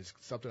that. And it's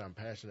something I'm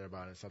passionate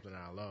about and something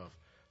that I love.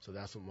 So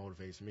that's what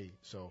motivates me.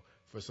 So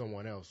for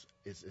someone else,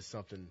 it's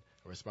something,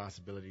 a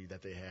responsibility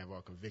that they have or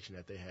a conviction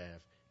that they have,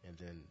 and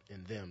then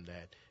in them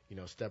that,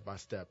 step by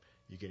step,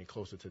 you're getting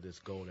closer to this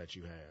goal that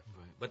you have.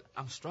 Right. But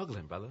I'm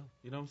struggling, brother.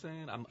 You know what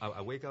I'm saying?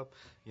 I wake up,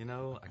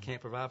 I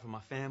can't provide for my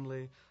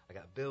family. I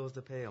got bills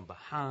to pay. I'm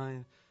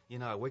behind.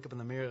 I wake up in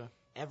the mirror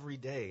every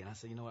day, and I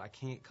say, I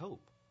can't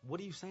cope. What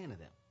are you saying to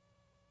them?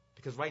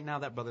 Because right now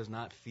that brother's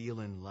not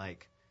feeling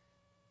like,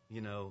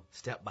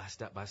 step by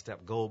step by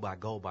step, goal by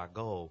goal by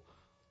goal.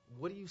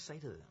 What do you say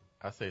to them?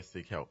 I say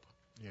seek help.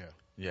 Yeah.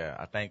 Yeah,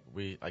 I think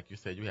like you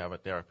said, you have a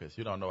therapist.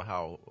 You don't know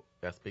how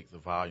that speaks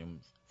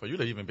volumes for you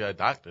to even be a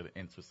doctor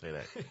and to say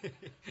that.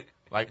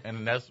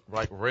 And that's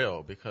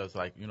real because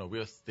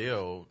we're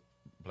still,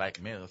 black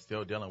men are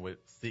still dealing with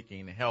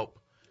seeking help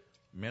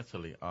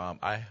mentally.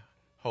 I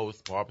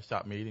host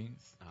barbershop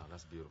meetings. Oh,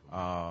 that's beautiful.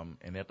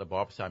 And at the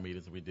barbershop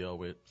meetings, we deal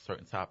with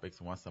certain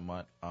topics once a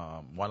month.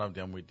 One of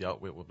them we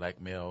dealt with black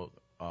male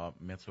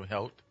mental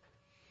health.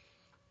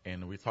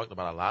 And we talked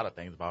about a lot of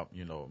things about,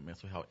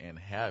 mental health and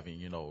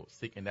having,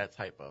 seeking that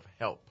type of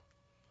help,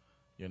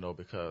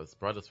 because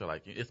brothers feel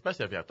like,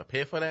 especially if you have to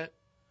pay for that,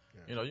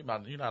 you're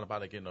not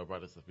about to get no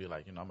brothers to be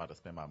like, I'm about to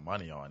spend my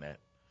money on that,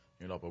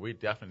 but we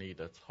definitely need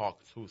to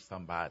talk to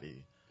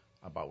somebody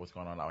about what's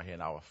going on out here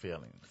and our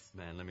feelings.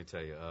 Man, let me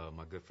tell you,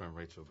 my good friend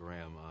Rachel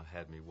Graham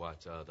had me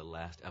watch the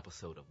last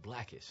episode of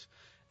Blackish.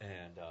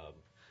 And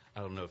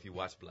I don't know if you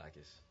watched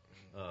Blackish.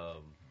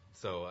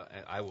 So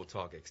I will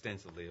talk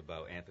extensively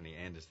about Anthony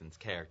Anderson's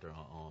character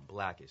on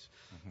Blackish.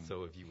 Mm-hmm.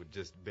 So if you would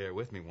just bear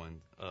with me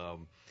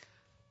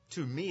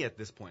to me at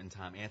this point in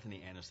time,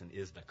 Anthony Anderson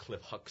is the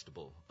Cliff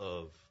Huxtable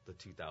of the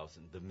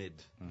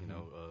mid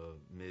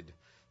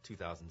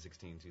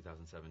 2016,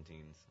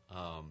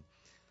 2017s.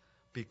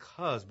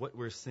 Because what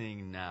we're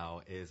seeing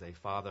now is a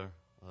father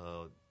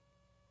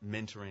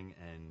mentoring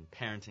and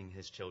parenting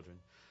his children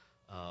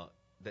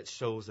that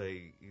shows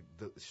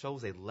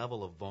a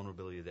level of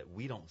vulnerability that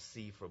we don't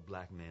see for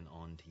black men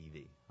on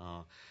TV.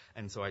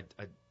 And so I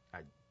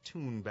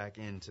tuned back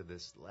into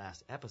this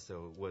last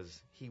episode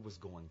he was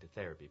going to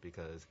therapy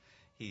because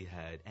he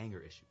had anger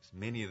issues,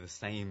 many of the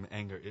same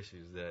anger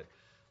issues that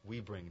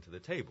we bring to the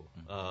table.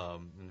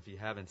 Mm-hmm. And if you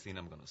haven't seen,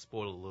 I'm going to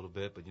spoil a little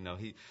bit, but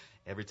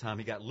every time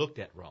he got looked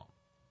at wrong,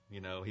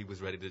 he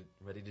was ready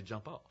to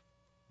jump off.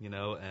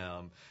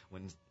 And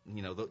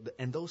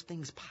those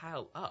things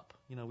pile up.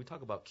 We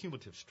talk about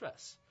cumulative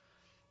stress.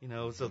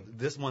 So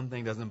this one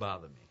thing doesn't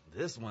bother me.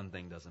 This one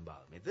thing doesn't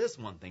bother me. This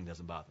one thing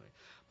doesn't bother me.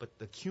 But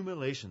the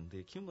accumulation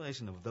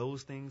of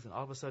those things, and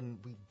all of a sudden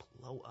we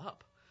blow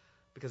up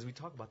because we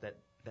talk about that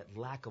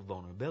lack of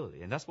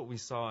vulnerability. And that's what we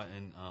saw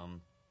in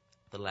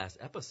the last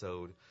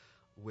episode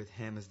with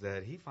him, is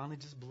that he finally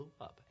just blew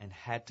up and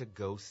had to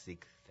go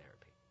seek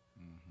therapy.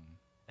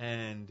 Mm-hmm.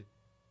 And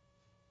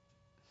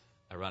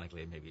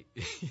ironically, maybe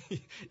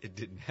it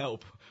didn't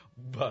help,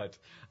 but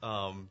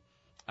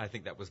I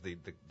think that was the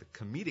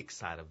comedic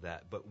side of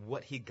that. But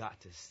what he got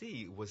to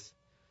see was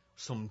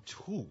some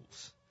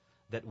tools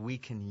that we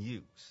can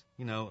use.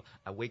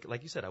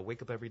 Like you said, I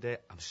wake up every day,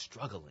 I'm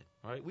struggling,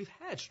 right? We've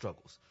had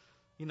struggles.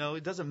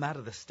 It doesn't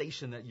matter the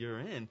station that you're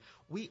in.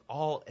 We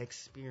all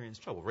experience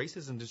trouble.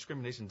 Racism,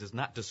 discrimination does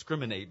not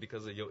discriminate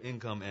because of your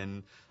income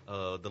and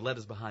the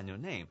letters behind your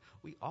name.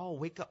 We all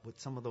wake up with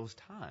some of those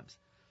times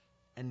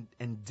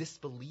and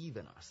disbelieve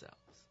in ourselves.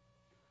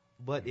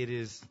 But it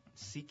is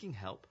seeking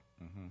help,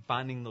 mm-hmm.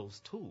 finding those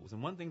tools.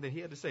 And one thing that he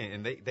had to say,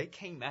 and they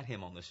came at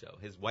him on the show.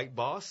 His white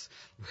boss,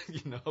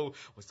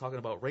 was talking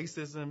about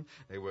racism.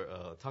 They were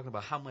talking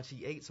about how much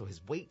he ate, so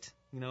his weight,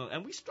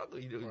 and we struggle.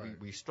 Right.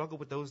 We struggle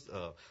with those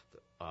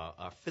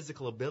our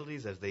physical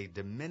abilities as they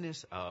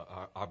diminish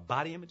our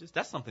body images.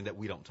 That's something that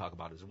we don't talk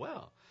about as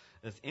well.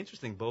 And it's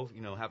interesting, both,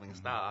 having a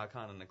style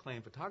icon and an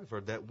acclaimed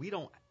photographer, that we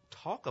don't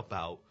talk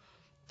about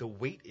the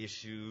weight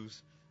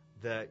issues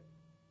that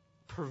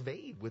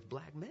pervade with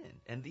black men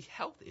and the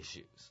health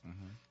issues.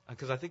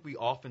 Because I think we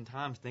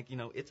oftentimes think,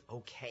 it's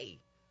okay.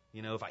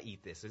 If I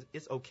eat this,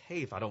 it's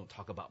okay if I don't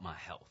talk about my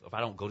health, if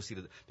I don't go to see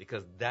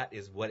because that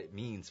is what it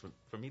means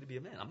for me to be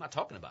a man. I'm not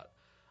talking about it.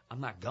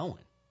 I'm not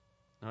going.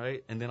 All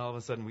right. And then all of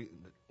a sudden,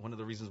 one of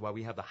the reasons why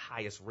we have the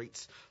highest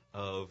rates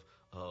of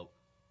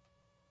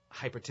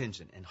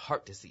hypertension and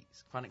heart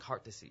disease, chronic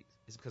heart disease,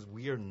 is because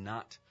we are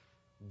not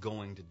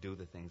going to do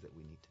the things that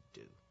we need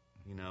to do.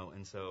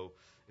 And so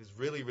it's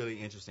really,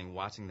 really interesting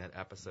watching that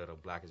episode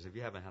of Blackish. If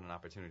you haven't had an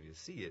opportunity to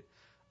see it,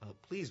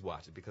 please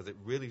watch it, because it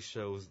really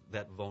shows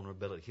that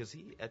vulnerability. Because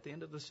at the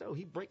end of the show,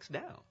 he breaks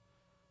down.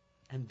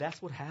 And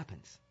that's what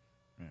happens.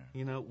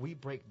 Yeah. We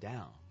break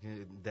down.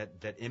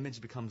 That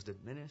image becomes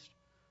diminished,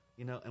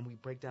 and we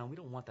break down. We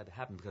don't want that to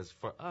happen, because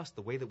for us,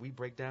 the way that we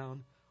break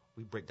down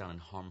in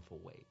harmful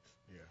ways.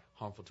 Yeah.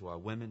 Harmful to our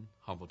women,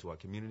 harmful to our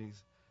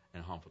communities,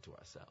 and harmful to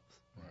ourselves.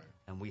 Right.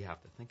 And we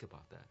have to think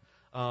about that.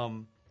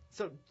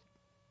 So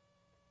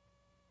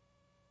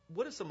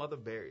what are some other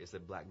barriers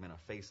that black men are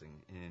facing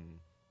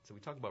so we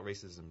talked about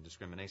racism and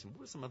discrimination.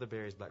 What are some other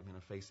barriers black men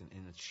are facing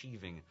in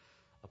achieving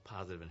a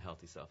positive and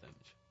healthy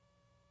self-image?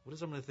 What are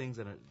some of the things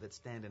that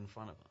stand in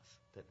front of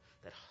us,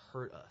 that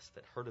hurt us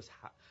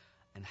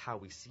and how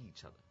we see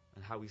each other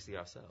and how we see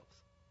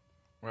ourselves?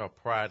 Well,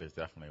 pride is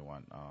definitely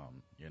one.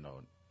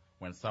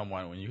 When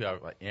you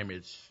have an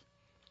image,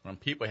 when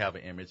people have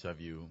an image of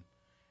you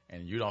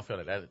and you don't feel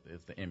that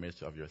is the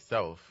image of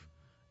yourself,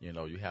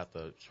 you have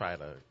to try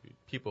to,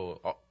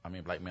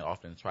 black men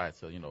often try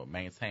to,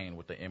 maintain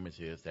what the image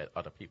is that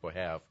other people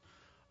have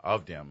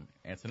of them.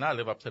 And to not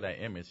live up to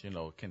that image,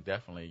 can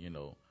definitely,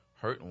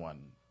 hurt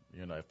one,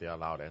 if they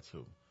allow that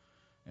to.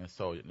 And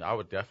so I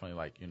would definitely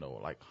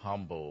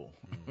humble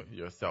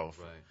yourself.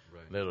 Right.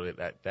 Literally,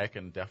 that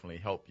can definitely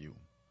help you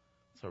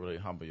to really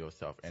humble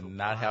yourself and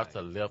not have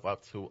to live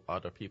up to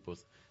other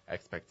people's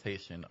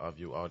expectation of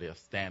you or their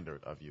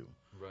standard of you.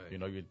 Right.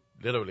 You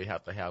literally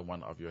have to have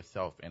one of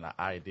yourself and an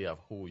idea of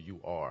who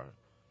you are.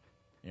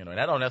 And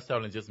that don't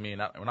necessarily just mean,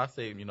 when I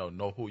say,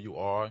 know who you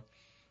are,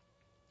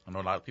 I know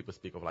a lot of people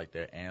speak of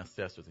their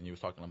ancestors, and you were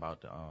talking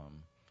about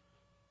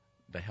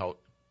the health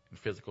and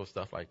physical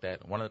stuff like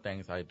that. One of the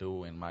things I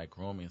do in my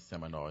grooming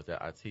seminars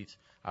that I teach,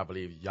 I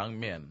believe young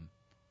men,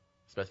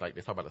 especially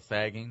they talk about the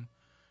sagging,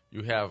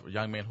 you have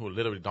young men who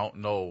literally don't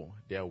know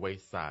their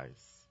waist size,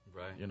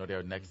 right?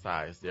 Their neck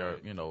size, their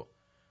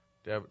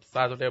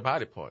size of their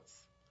body parts.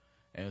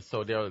 And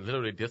so they're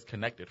literally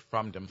disconnected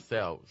from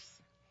themselves.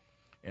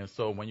 And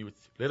so when you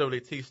literally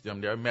teach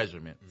them their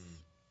measurements,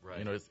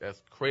 it's as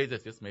crazy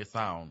as this may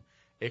sound,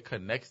 it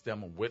connects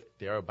them with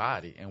their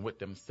body and with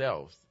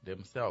themselves.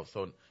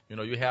 So,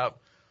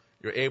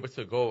 you're able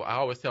to go. I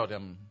always tell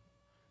them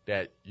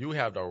that you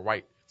have the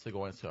right to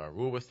go into a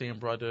Rubenstein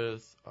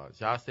Brothers,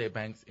 Jase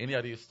Banks, any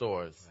of these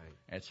stores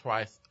and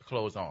try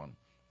clothes on.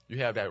 You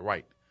have that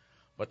right.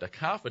 But the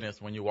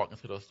confidence when you walk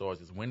into those stores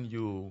is when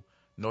you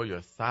know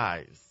your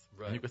size.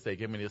 Right. And you can say,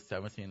 give me this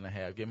 17 and a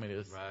half, give me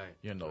this,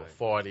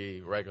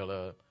 40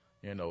 regular,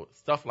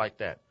 stuff like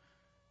that.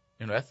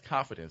 That's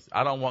confidence.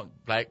 I don't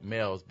want black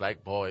males,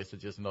 black boys to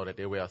just know that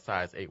they wear a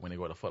size 8 when they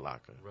go to Foot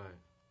Locker. Right.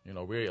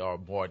 We are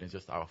more than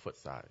just our foot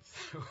size.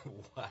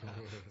 Wow.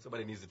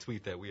 Somebody needs to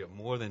tweet that. We are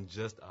more than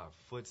just our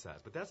foot size.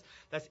 But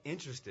that's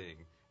interesting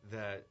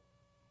that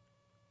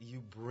you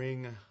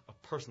bring a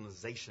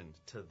personalization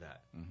to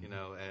that, and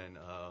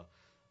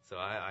so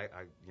I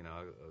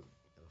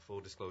full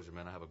disclosure,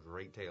 man, I have a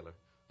great tailor,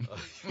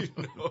 sitting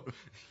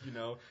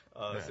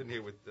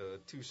here with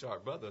two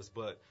sharp brothers,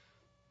 but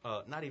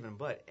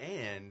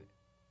and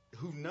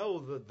who know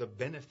the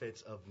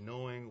benefits of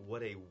knowing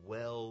what a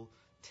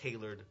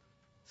well-tailored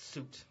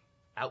suit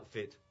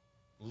outfit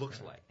looks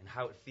like and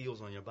how it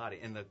feels on your body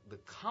and the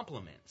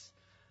compliments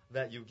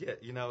that you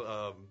get.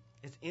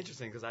 It's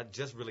interesting because I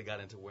just really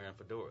got into wearing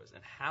fedoras,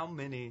 and how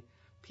many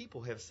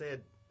people have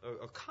said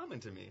or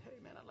comment to me, hey,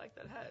 man, I like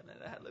that hat. Man,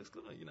 that hat looks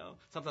good,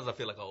 Sometimes I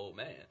feel like an old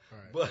man.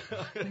 Right.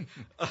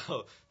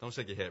 But don't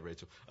shake your head,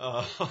 Rachel.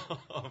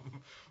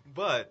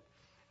 But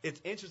it's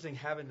interesting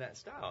having that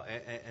style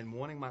and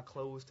wanting my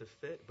clothes to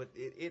fit. But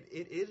it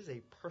is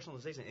a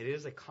personalization. It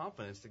is a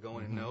confidence to go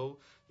in and know,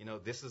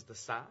 this is the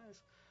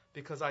size.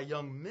 Because our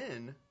young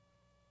men,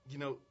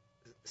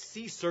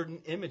 see certain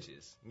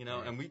images,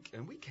 right.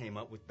 and we came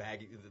up with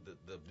baggy,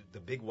 the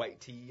big white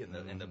tee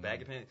and the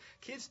baggy pants.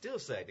 Kids still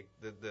sag.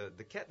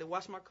 The cat that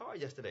washed my car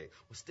yesterday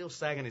was still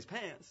sagging his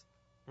pants,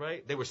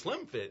 right? They were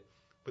slim fit,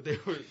 but he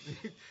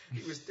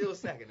was still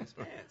sagging his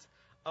pants.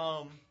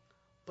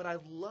 But I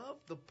love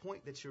the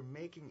point that you're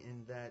making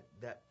in that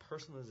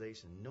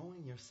personalization,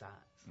 knowing your size,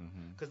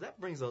 because that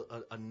brings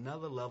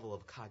another level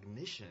of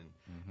cognition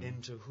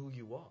into who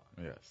you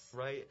are. Yes.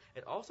 Right?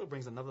 It also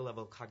brings another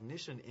level of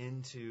cognition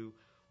into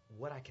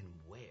what I can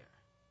wear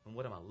and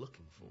what am I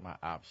looking for. My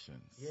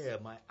options. Yeah,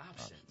 my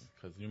options.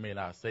 Because you may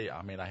not say,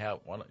 I have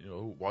one,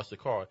 who washed your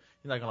car.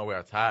 You're not going to wear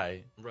a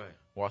tie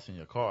washing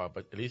your car,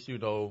 but at least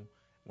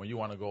when you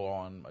want to go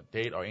on a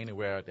date or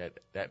anywhere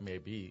that may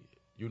be,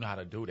 you know how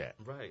to do that.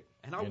 Right.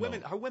 And our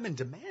women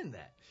demand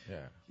that. Yeah.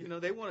 You know,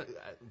 they want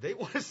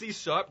to see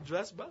sharp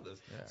dressed brothers.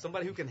 Yeah.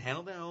 Somebody who can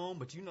handle their own,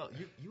 but you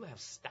have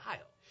style.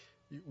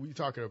 We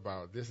talking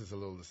about, this is a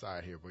little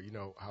aside here, but you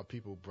know how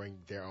people bring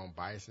their own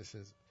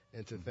biases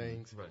into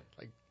things. Right.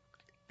 Like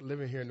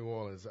living here in New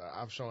Orleans,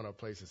 I've shown up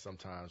places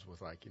sometimes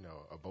with like, you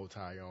know, a bow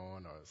tie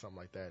on or something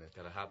like that. And,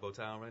 Got a hot bow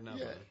tie on right now?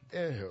 yeah.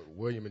 And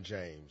William and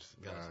James,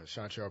 Gotcha.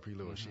 Chantel P.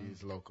 Lewis,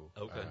 she's local.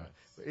 Okay.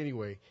 But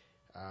anyway,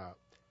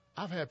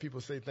 I've had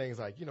people say things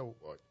like, you know,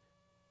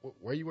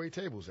 where you wait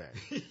tables at?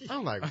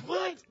 I'm like,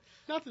 what?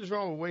 Nothing's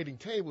wrong with waiting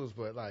tables,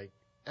 but like,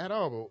 at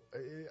all. But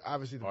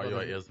obviously the Or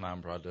brother, your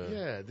Islam brother.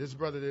 yeah, this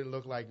brother didn't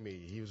look like me.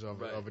 He was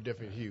of a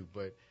different hue.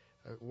 But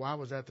why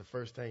was that the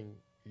first thing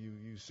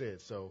you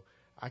said? So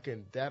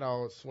that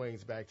all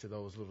swings back to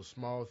those little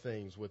small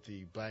things with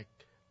the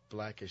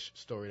blackish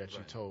story that you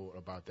told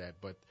about that,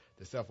 but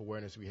the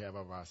self-awareness we have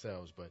of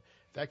ourselves. But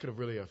that could have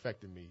really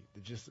affected me.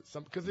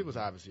 Because it was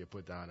obviously a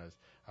put down as,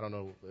 I don't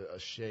know, a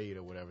shade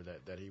or whatever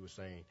that he was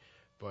saying.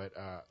 But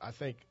I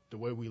think the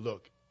way we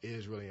look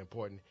is really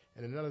important.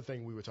 And another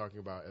thing we were talking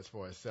about as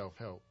far as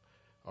self-help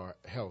or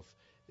health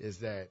is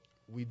that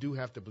we do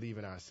have to believe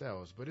in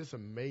ourselves. But it's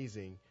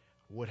amazing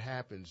what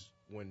happens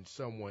when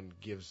someone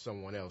gives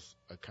someone else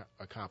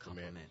a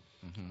compliment.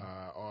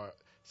 Or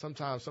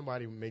sometimes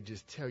somebody may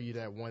just tell you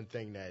that one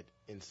thing that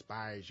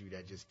inspires you,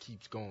 that just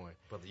keeps going.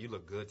 Brother, you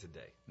look good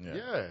today.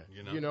 Yeah.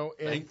 You know,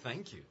 and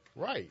thank you.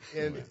 Right.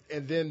 And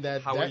then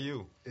How are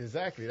you?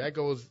 Exactly. That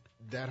goes,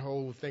 that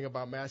whole thing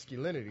about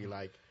masculinity,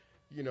 like,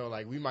 you know,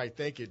 like we might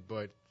think it,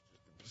 but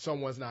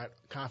someone's not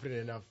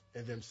confident enough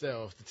in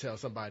themselves to tell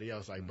somebody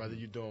else, like, brother,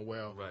 you're doing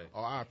well. Right.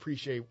 Or I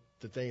appreciate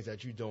the things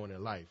that you're doing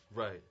in life.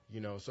 Right.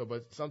 You know, so,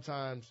 but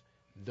sometimes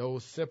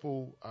those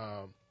simple,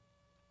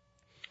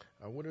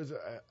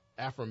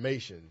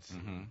 affirmations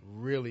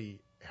really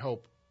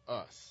help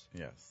us.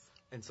 Yes.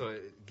 And so,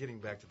 getting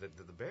back to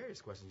the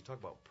barriers question, you talk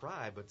about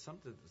pride, but some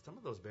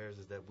of those barriers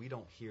is that we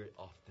don't hear it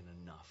often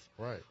enough.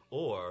 Right.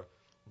 Or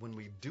when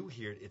we do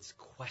hear it, it's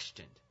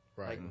questioned.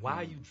 Right. Like, why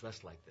are you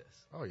dressed like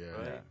this? Oh, yeah.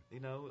 Right? Yeah. You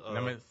know?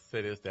 Let me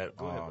say this, that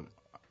go ahead,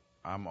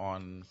 I'm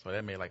on, so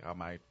that made like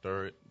my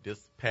third, this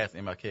past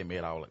MLK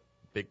made our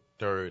big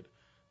third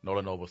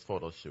Nola Nobles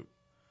photo shoot.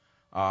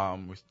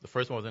 The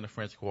first one was in the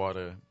French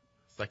Quarter,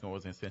 second one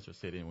was in Central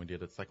City, and we did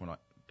the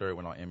third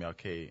one on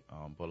MLK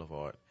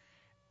Boulevard.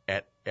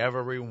 At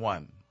every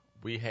one,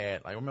 we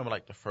had, I remember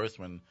like the first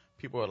one,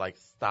 people were like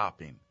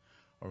stopping.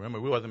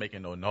 Remember, we wasn't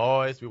making no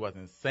noise, we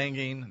wasn't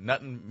singing,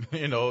 nothing,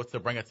 you know, to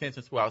bring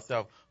attention to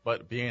ourselves,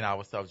 but being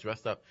ourselves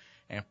dressed up.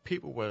 And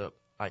people were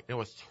like, there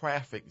was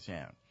traffic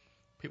jam.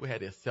 People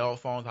had their cell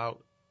phones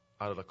out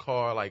of the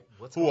car, like,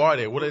 who are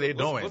they? What are they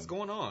doing? What's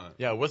going on?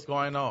 Yeah, what's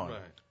going on? Right.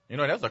 You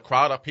know, there's a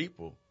crowd of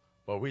people,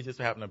 but we just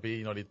happen to be,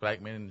 you know, these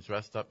black men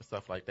dressed up and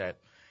stuff like that.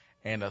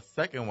 And the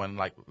second one,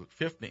 like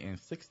 15 and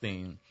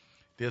 16,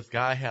 this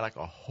guy had like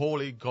a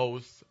Holy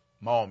Ghost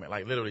moment,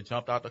 like literally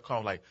jumped out the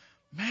car, like,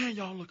 man,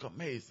 y'all look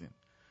amazing.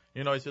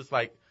 You know, it's just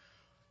like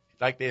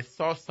they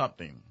saw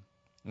something.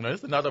 You know,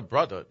 there's another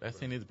brother that's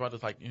seen these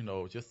brothers, like, you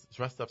know, just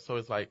dressed up. So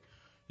it's like,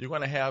 you're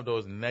going to have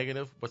those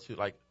negative, but you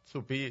like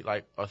to be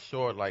like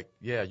assured, like,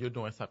 yeah, you're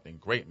doing something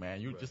great,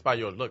 man. You just by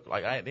your look,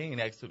 like, they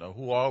ain't asked to know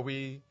who are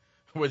we,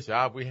 what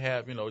job we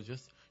have, you know,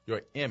 just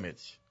your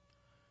image,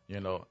 you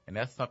know, and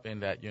that's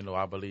something that, you know,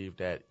 I believe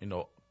that, you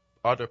know,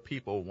 other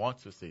people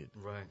want to see it.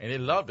 Right. And they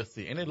love to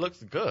see it. And it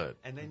looks good.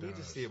 And they need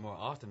to see it more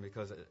often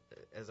because,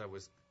 as I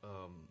was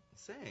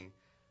saying,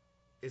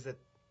 is that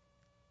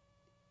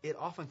it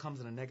often comes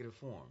in a negative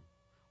form.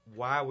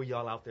 Why were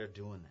y'all out there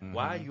doing that?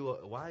 Why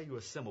are you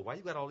a symbol? Why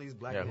you got all these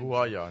black men? Who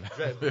are y'all?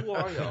 Who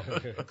are y'all?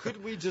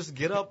 Couldn't we just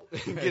get up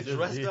and get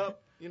dressed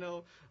up, you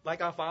know,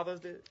 like our fathers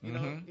did? You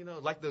know,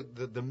 like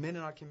the men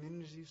in our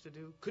communities used to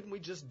do? Couldn't we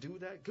just do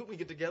that? Couldn't we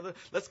get together?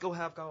 Let's go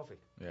have coffee.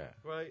 Yeah.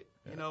 Right?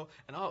 Yeah. You know,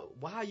 and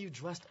why are you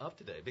dressed up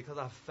today? Because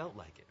I felt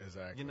like it.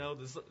 Exactly. You know,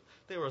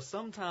 there are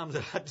some times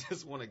that I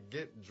just want to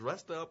get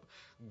dressed up,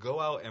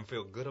 go out, and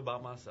feel good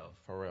about myself.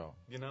 For real.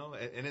 You know,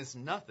 and it's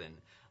nothing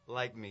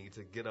like me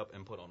to get up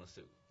and put on a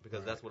suit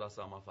because that's what I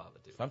saw my father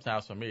do.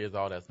 Sometimes for me, it's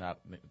all that's not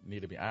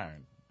need to be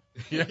ironed.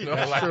 You know,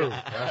 That's like, true.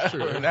 That's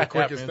true. It's the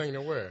quickest thing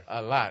to wear.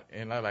 A lot.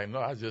 And I'm like, no,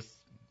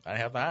 I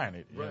have to iron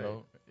it, you Right.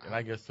 know. And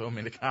I get so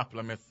many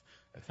compliments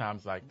at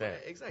times like that.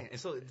 Right, exactly. And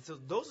so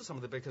those are some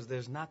of the, because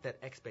there's not that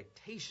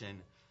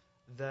expectation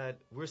that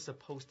we're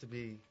supposed to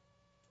be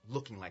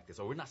looking like this,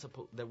 or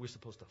we're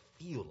supposed to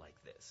feel like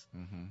this.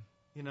 Mm-hmm.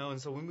 You know,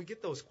 and so when we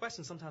get those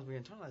questions, sometimes we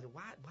internalize it.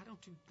 Why don't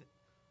you,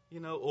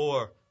 you know,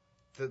 or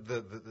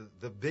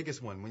the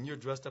biggest one, when you're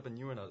dressed up and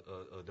you're in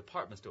a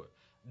department store,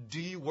 do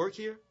you work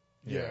here?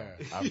 Yeah,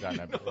 I've done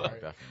that before,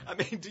 Right. definitely. I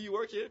mean, do you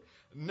work here?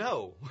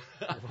 No.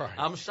 Right.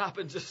 I'm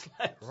shopping just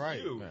like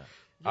Right. you. Yeah.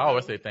 You I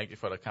always know? say thank you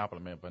for the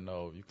compliment, but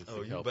no, you could seek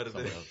You help better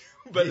from than,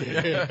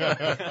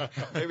 somewhere else.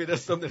 but maybe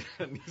that's something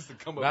that needs to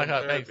come up Like, in I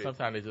think therapy.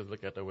 sometimes they just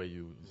look at the way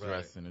you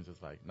dress Right. and it's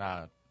just like,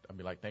 nah, I'd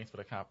be like, thanks for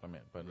the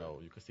compliment, but no,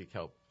 you could seek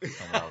help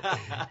somewhere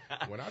else.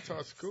 When I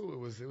taught school, it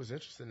was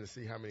interesting to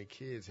see how many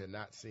kids had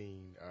not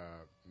seen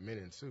men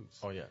in suits.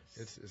 Oh, yes.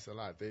 It's a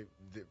lot. They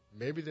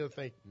maybe they'll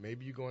think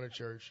maybe you're going to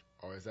church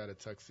or is that a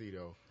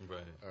tuxedo? Right.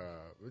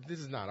 This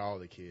is not all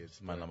the kids.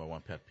 My number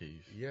one pet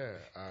peeve. Yeah,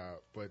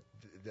 but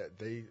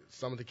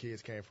some of the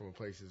kids came from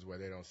places where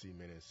they don't see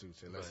men in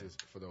suits unless Right. it's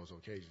for those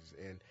occasions.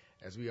 And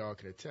as we all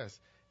can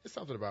attest, it's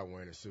something about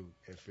wearing a suit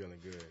and feeling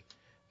good.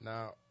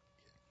 Now,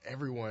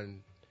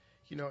 everyone,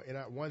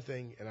 one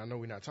thing, and I know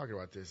we're not talking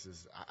about this,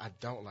 is I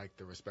don't like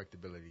the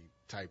respectability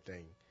type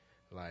thing.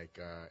 Like,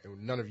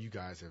 and none of you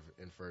guys have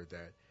inferred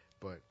that,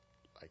 but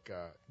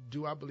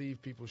do I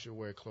believe people should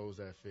wear clothes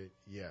that fit?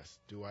 Yes.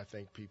 Do I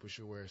think people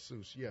should wear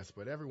suits? Yes.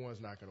 But everyone's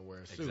not going to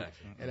wear a suit.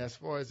 Exactly. And as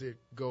far as it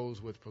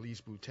goes with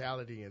police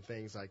brutality and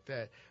things like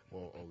that,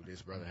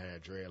 this brother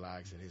had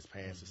dreadlocks and his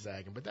pants are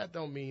sagging, but that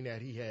don't mean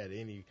that he had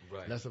any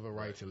less of a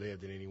right to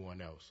live than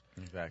anyone else.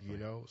 Exactly.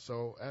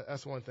 So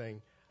that's one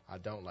thing I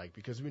don't like,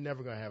 because we're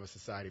never going to have a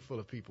society full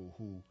of people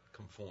who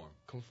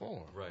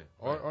conform. Right.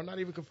 Or not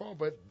even conform,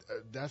 but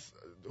that's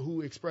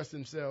who express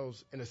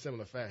themselves in a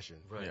similar fashion.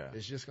 Right. Yeah.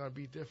 It's just going to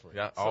be different.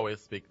 Yeah, I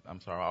always speak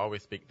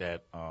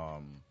that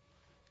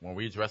when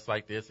we dress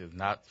like this, it's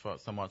not for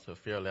someone to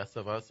fear less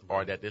of us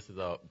or that this is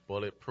a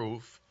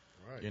bulletproof.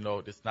 Right.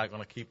 It's not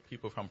going to keep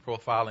people from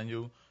profiling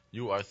you.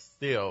 You are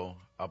still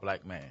a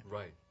black man.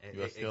 Right.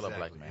 You are still a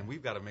black man. And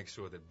we've got to make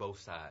sure that both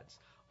sides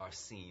are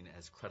seen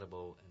as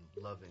credible and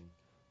loving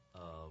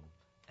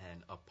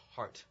and a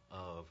part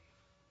of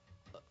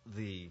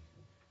the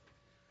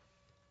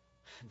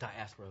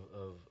diaspora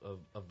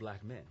of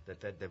black men,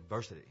 that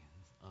diversity.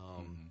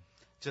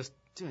 Just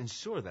to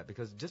ensure that,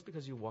 because just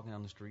because you're walking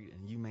down the street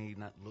and you may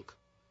not look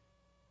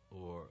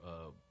or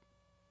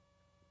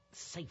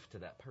safe to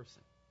that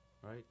person,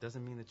 right,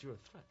 doesn't mean that you're a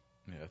threat.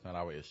 Yeah, it's not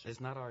our issue.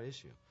 It's not our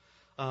issue.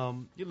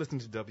 You're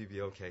listening to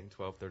WBOK,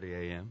 12:30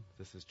 a.m.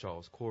 This is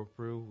Charles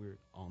Corprew. We're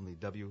on the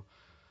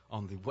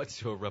What's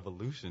Your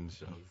Revolution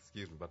show.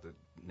 Excuse me, about to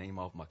name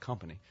off my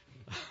company.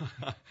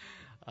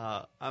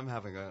 I'm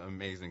having an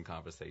amazing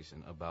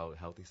conversation about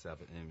healthy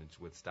self-image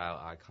with style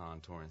icon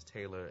Torrance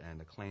Taylor and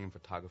acclaimed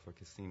photographer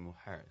Casimo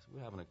Harris.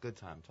 We're having a good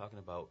time talking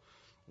about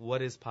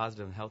what is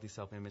positive and healthy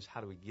self-image, how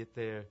do we get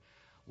there,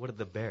 what are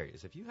the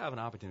barriers. If you have an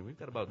opportunity, we've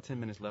got about 10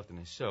 minutes left in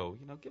the show,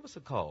 give us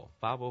a call,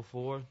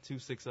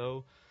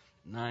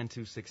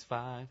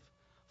 504-260-9265,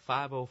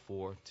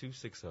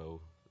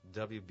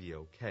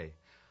 504-260-WBOK.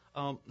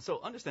 So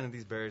understanding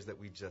these barriers that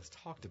we just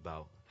talked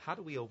about, how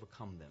do we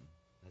overcome them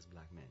as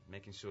black men,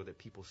 making sure that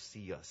people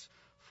see us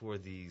for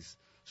these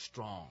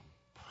strong,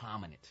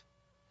 prominent,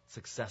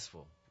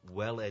 successful,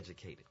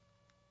 well-educated.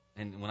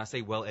 And when I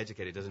say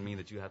well-educated, it doesn't mean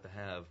that you have to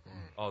have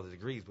all the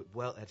degrees, but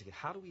well-educated.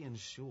 How do we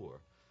ensure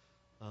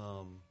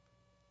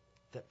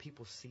that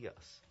people see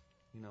us?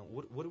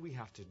 What do we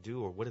have to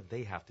do, or what do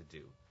they have to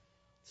do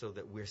so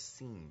that we're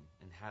seen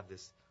and have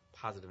this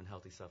positive and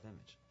healthy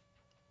self-image?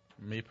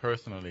 Me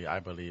personally, I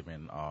believe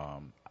in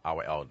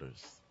our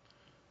elders.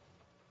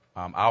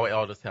 Our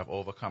elders have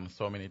overcome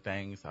so many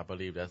things. I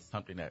believe that's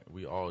something that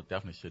we all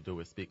definitely should do,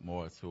 is speak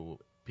more to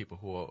people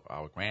who are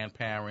our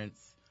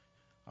grandparents,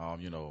 our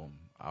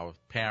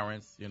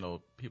parents,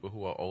 people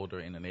who are older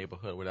in the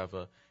neighborhood,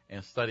 whatever,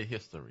 and study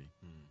history.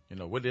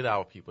 What did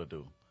our people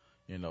do?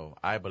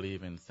 I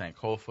believe in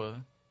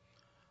Sankofa,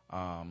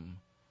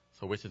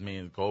 so which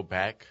means go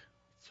back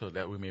so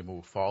that we may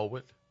move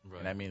forward. Right.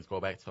 And that means go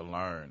back to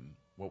learn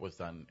what was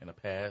done in the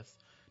past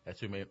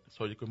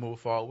so you can move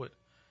forward.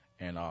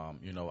 And,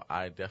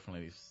 I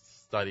definitely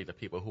study the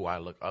people who I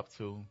look up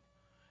to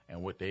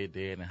and what they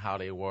did and how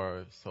they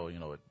were. So,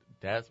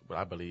 that's what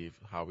I believe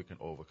how we can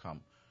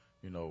overcome.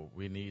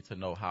 We need to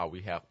know how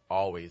we have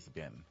always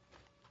been.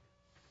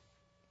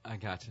 I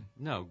got you.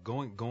 No,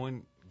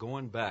 going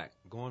back,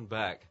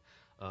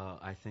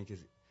 I think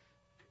is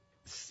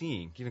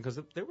seeing, because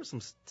there were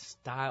some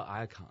style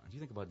icons. You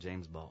think about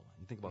James Baldwin.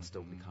 You think about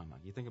Stokely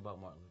Carmichael. You think about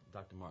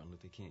Dr. Martin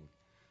Luther King.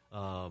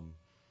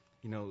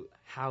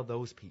 How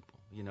those people,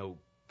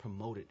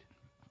 promoted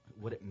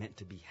what it meant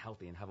to be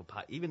healthy and have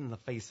even in the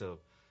face of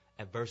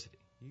adversity.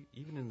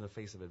 Even in the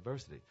face of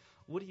adversity.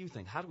 What do you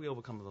think? How do we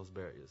overcome those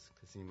barriers,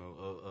 Casimo,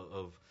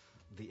 of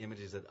the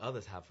images that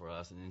others have for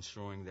us and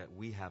ensuring that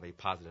we have a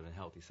positive and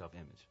healthy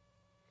self-image?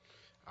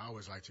 I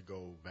always like to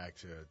go back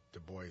to Du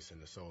Bois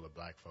and the soul of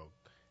black folk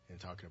and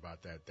talking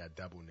about that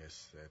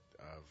doubleness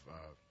of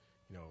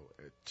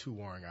two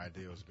warring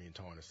ideals being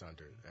torn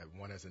asunder,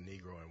 one as a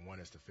Negro and one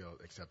as to feel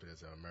accepted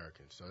as an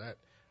American. So that,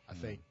 I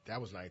think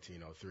that was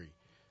 1903.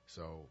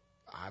 So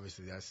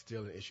obviously that's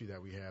still an issue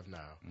that we have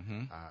now.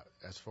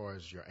 As far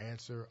as your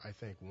answer, I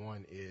think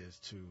one is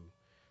to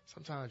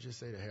sometimes just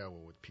say to hell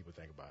with what people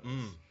think about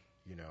us,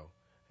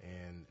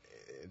 and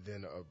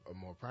then a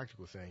more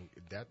practical thing,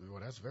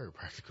 that's very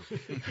practical.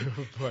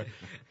 But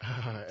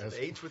as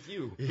age with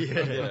you.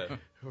 Yeah.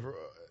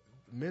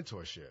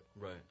 Mentorship.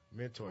 Right.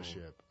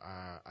 Mentorship.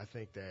 I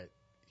think that,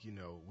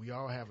 we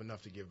all have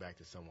enough to give back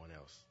to someone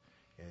else.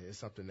 And it's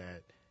something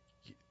that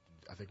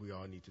I think we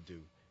all need to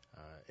do.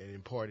 and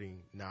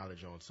imparting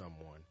knowledge on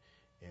someone.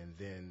 And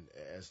then,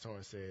 as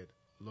Torrance said,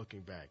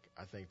 looking back,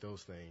 I think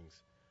those things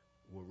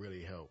will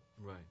really help.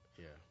 Right.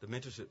 Yeah. The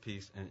mentorship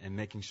piece and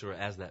making sure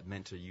as that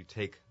mentor you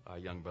take our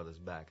young brothers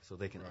back so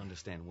they can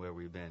understand where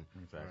we've been.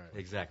 Exactly. Right.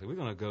 Exactly. We're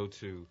going to go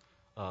to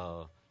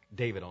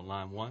David on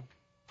line 1.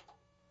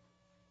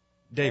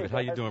 David, how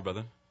you doing,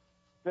 brother?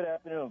 Good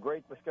afternoon.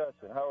 Great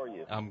discussion. How are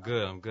you? I'm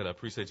good. I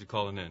appreciate you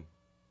calling in.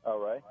 All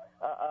right.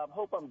 I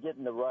hope I'm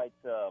getting the right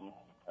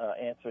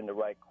answering the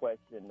right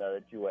question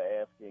that you were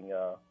asking.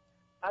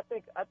 I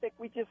think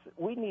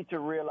we need to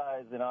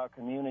realize in our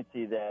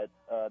community that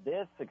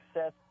there's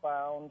success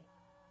found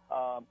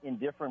in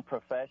different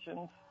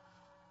professions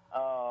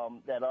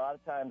that a lot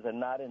of times are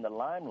not in the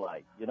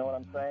limelight. You know what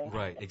I'm saying?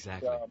 Right.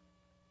 Exactly.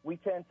 We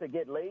tend to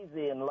get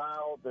lazy and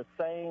allow the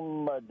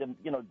same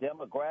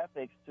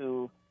demographics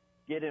to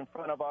get in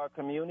front of our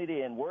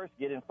community, and worse,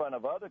 get in front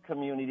of other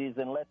communities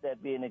and let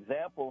that be an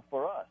example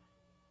for us.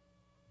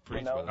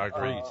 Preach, brother.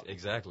 Preach.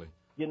 Exactly.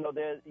 It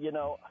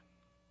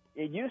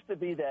used to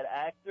be that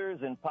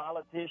actors and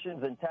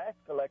politicians and tax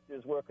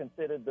collectors were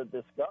considered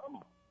the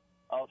scum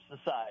of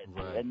society.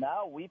 Right. And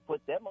now we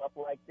put them up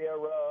like they're,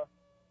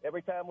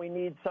 every time we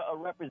need a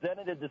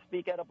representative to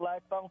speak at a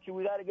black function,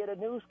 we got to get a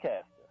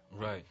newscaster.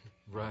 Right.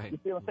 You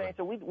see what I'm saying?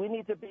 So we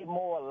need to be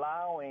more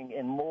allowing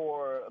and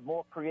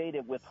more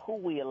creative with who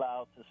we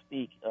allow to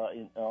speak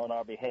on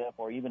our behalf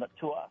or even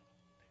to us.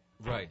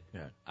 Right.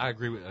 Yeah. I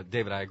agree with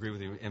David. I agree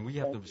with you. And we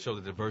have to show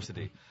the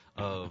diversity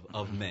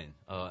of men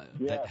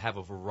that have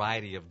a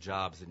variety of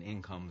jobs and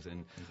incomes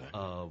and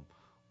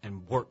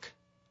work.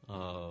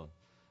 And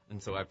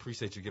so I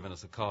appreciate you giving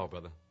us a call,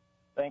 brother.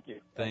 Thank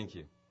you. Thank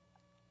you.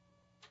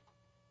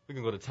 We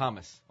can go to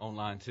Thomas on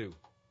line 2.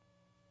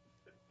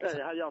 Hey,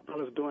 how y'all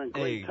fellas doing?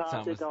 Great Hey,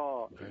 topic.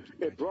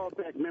 It brought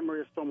back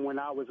memories from when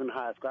I was in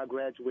high school. I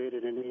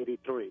graduated in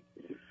 '83.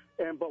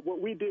 But what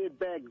we did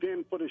back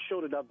then for the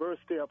show, the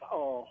diversity of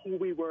who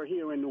we were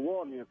here in New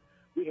Orleans,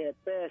 we had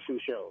fashion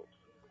shows.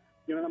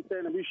 You know what I'm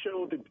saying? And we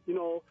showed the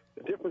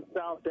different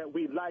styles that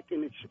we like,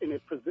 and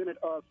it presented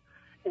us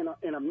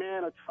in a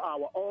manner to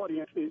our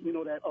audience,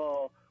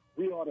 that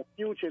we are the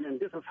future, and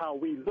this is how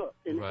we look.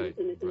 And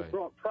it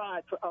brought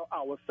pride to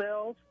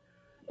ourselves.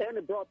 And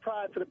it brought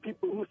pride to the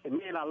people who said,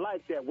 man, I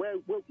like that. Where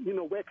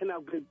can I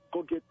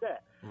go get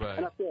that? Right.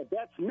 And I said,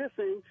 that's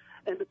missing.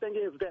 And the thing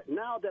is that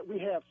now that we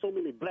have so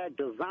many black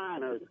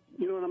designers,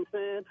 you know what I'm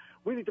saying,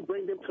 we need to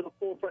bring them to the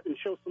forefront and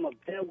show some of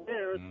their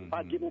wares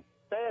by giving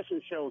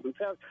fashion shows and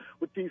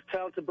with these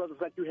talented brothers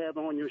like you have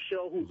on your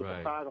show, who's a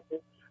photographer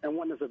and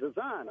one is a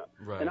designer.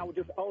 Right. And I would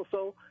just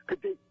also,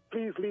 could they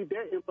please leave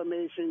their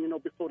information,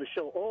 before the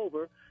show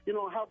over,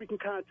 how we can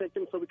contact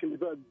them so we can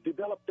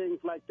develop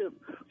things like this,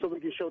 so we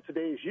can show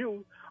today's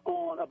youth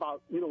on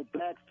about,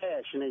 black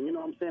fashion and,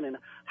 what I'm saying, and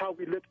how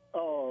we look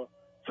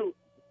to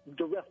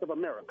the rest of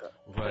America.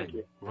 Right. Thank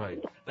you. Right.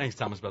 Thanks,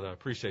 Thomas, brother. I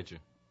appreciate you.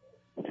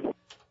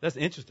 That's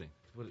interesting.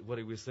 What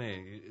he was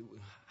saying.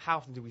 How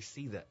often do we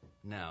see that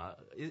now?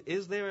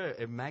 Is there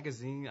a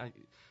magazine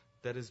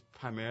that is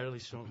primarily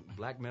showing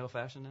black male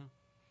fashion now?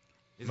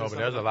 No, but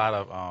there's a lot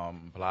of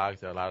blogs,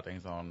 there are a lot of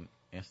things on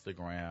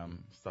Instagram,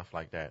 stuff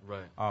like that.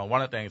 Right.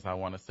 One of the things I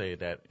want to say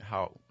that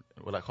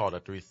what I call the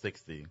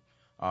 360,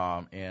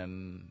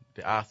 in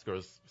the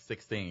Oscars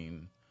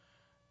 16,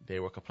 they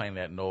were complaining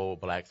that no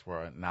blacks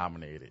were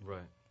nominated.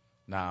 Right.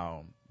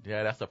 Now,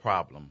 yeah, that's a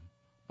problem.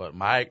 But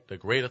the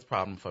greatest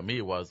problem for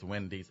me was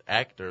when these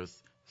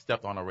actors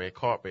stepped on a red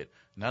carpet,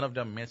 none of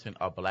them mentioned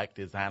a black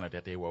designer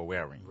that they were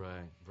wearing.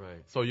 Right.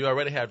 So you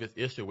already have this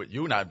issue with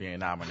you not being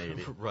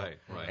nominated. Right.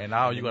 And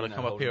now you're going to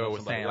come up here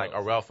with saying, like,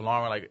 a Ralph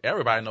Lauren. Like,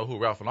 everybody know who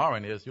Ralph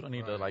Lauren is. You don't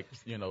need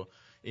to,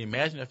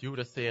 imagine if you would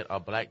have said a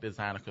black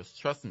designer, because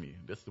trust me,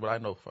 this is what I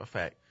know for a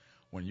fact.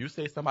 When you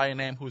say somebody's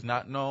name who's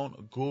not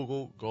known,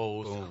 Google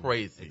goes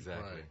crazy.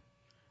 Exactly. Right.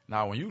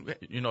 Now, when you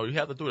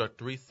have to do the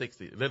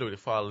 360, literally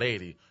for a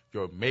lady,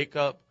 your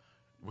makeup,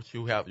 what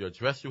you have, your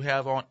dress you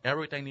have on,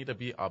 everything need to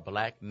be a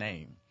black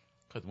name.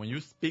 Because when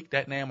you speak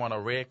that name on a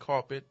red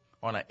carpet,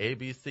 on an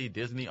ABC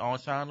Disney on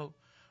channel,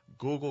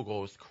 Google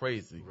goes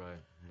crazy. Right.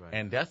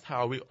 And that's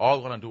how we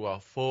all going to do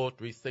a full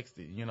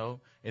 360,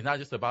 It's not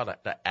just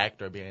about the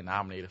actor being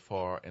nominated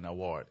for an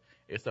award.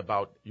 It's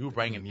about you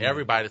bringing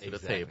everybody to the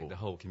table. The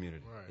whole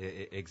community.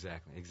 Right.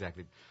 Exactly.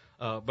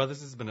 Brothers,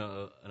 this has been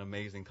an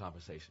amazing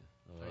conversation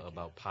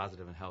about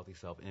positive and healthy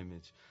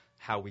self-image,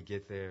 how we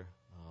get there,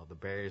 the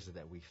barriers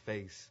that we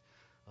face.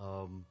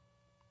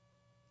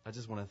 I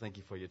just want to thank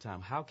you for your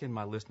time. How can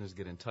my listeners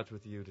get in touch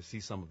with you to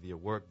see some of your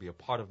work, be a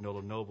part of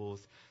NOLA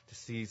Nobles, to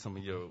see some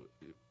of to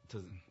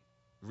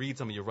read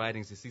some of your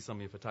writings, to see some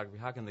of your photography?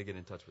 How can they get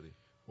in touch with you?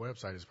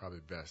 Website is probably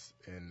best,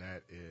 and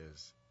that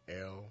is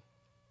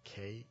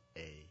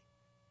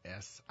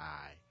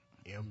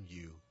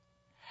LKASIMU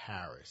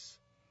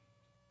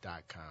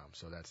Harris.com.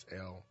 So that's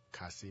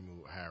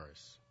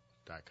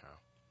LKasimuHarris.com.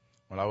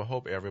 Well, I would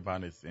hope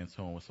everybody's in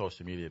tune with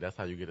social media. That's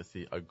how you get to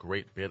see a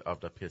great bit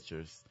of the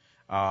pictures.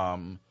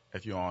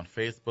 If you're on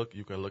Facebook,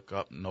 you can look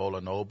up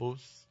NOLA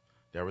Nobles.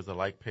 There is a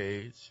like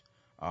page.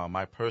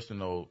 My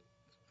personal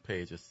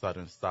page is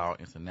Southern Style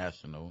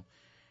International.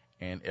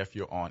 And if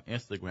you're on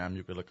Instagram,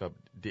 you can look up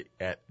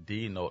at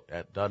the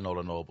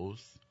Nola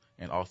Nobles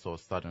and also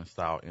Southern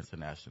Style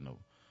International.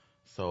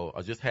 So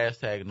just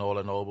hashtag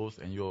Nola Nobles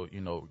and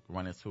you'll,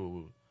 run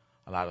into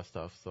a lot of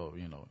stuff. So,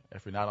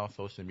 if you're not on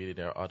social media,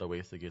 there are other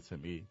ways to get to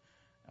me.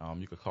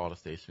 You could call the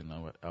station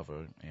or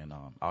whatever, and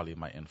I'll leave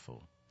my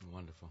info.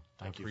 Wonderful.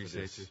 Thank you for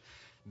appreciate this. you.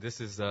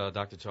 This is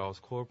Dr. Charles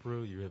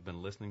Corprew. You have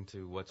been listening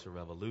to What's Your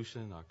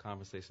Revolution, our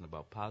conversation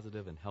about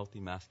positive and healthy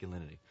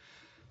masculinity.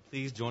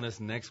 Please join us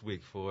next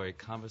week for a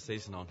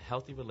conversation on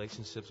healthy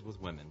relationships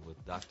with women with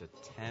Dr.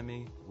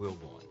 Tammi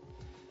Wilborn.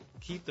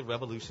 Keep the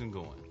revolution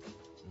going.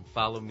 And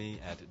follow me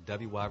at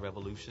WY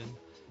Revolution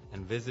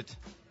and visit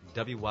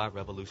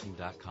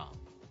WYRevolution.com.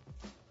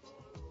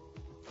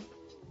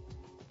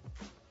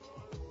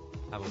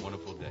 Have a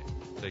wonderful day.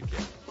 Take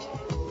care.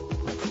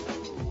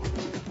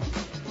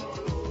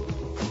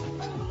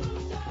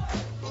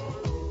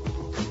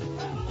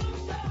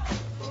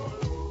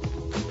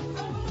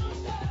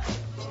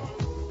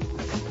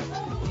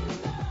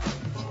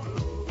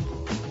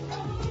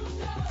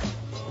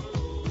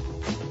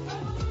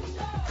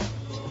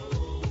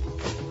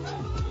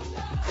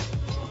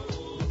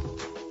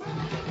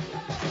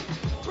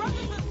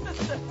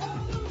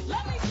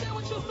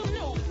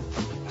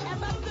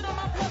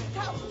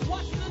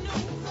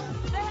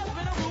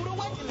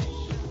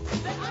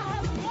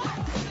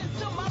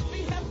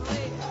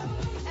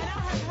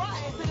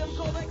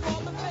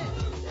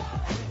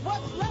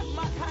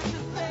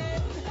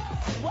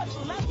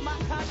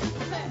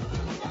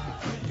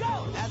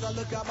 As I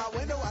look out my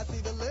window, I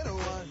see the little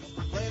ones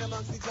playing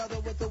amongst each other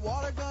with the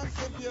water guns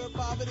in pure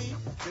poverty.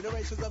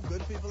 Generations of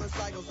good people in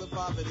cycles of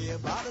poverty.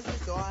 It bothers me,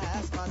 so I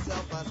ask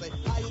myself, I say,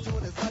 how you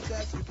doing as much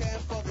as you can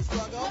for the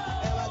struggle?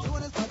 Am I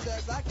doing as much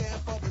as I can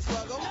for the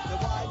struggle? Then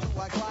why do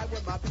I cry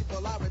when my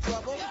people are in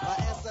trouble? My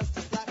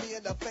ancestors slapped me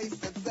in the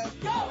face and said,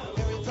 go!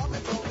 Harry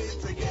Tubman told me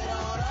to get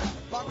on up.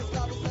 Marcus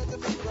Garvey said to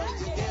me, bro,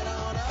 you get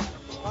on up.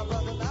 My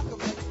brother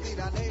Malcolm X need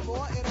I name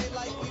more. It ain't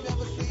like we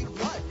never seen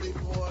blood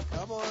before.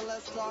 Come on,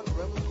 let's talk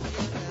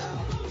revolution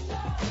now.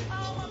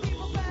 All my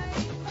people say,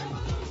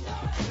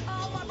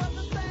 all my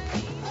brothers say,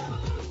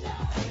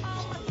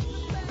 all my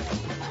sisters say,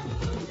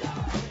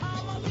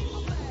 all my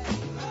people say,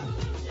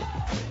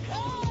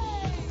 hey,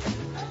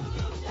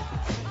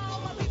 all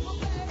my people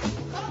say,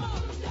 come on,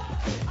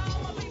 all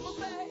my people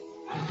say.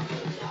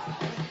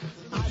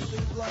 I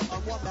see blood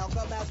on one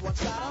Malcolm as one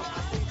shot up. I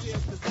see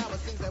tears cause now it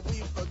seems that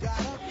we've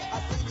forgotten. I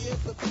see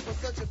years of people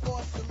searching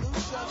for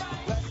solutions.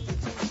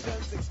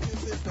 Restitutions,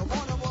 excuses, no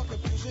more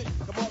confusion.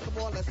 Come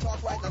on, let's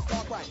talk right.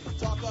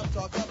 Talk up,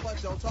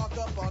 but don't talk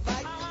up all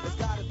night. There's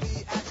gotta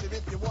be action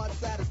if you want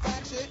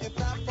satisfaction. If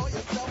not for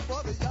yourself,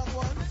 for the young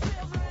ones.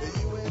 The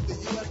UN, the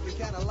US, we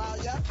can't allow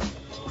ya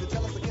to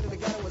tell us to get it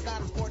together was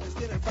not as important as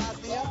getting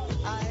Bosnia.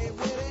 I ain't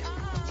with it,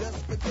 just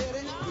forget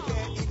it. We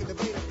can't even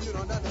debate if you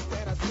don't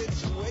understand our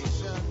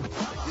situation.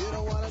 You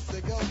don't want us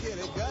to go get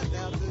a gun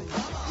now, do you?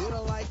 You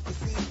don't like to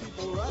see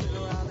people running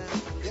around now.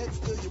 Yet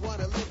still you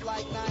wanna live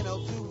like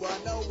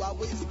 90210 while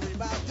we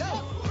scream out,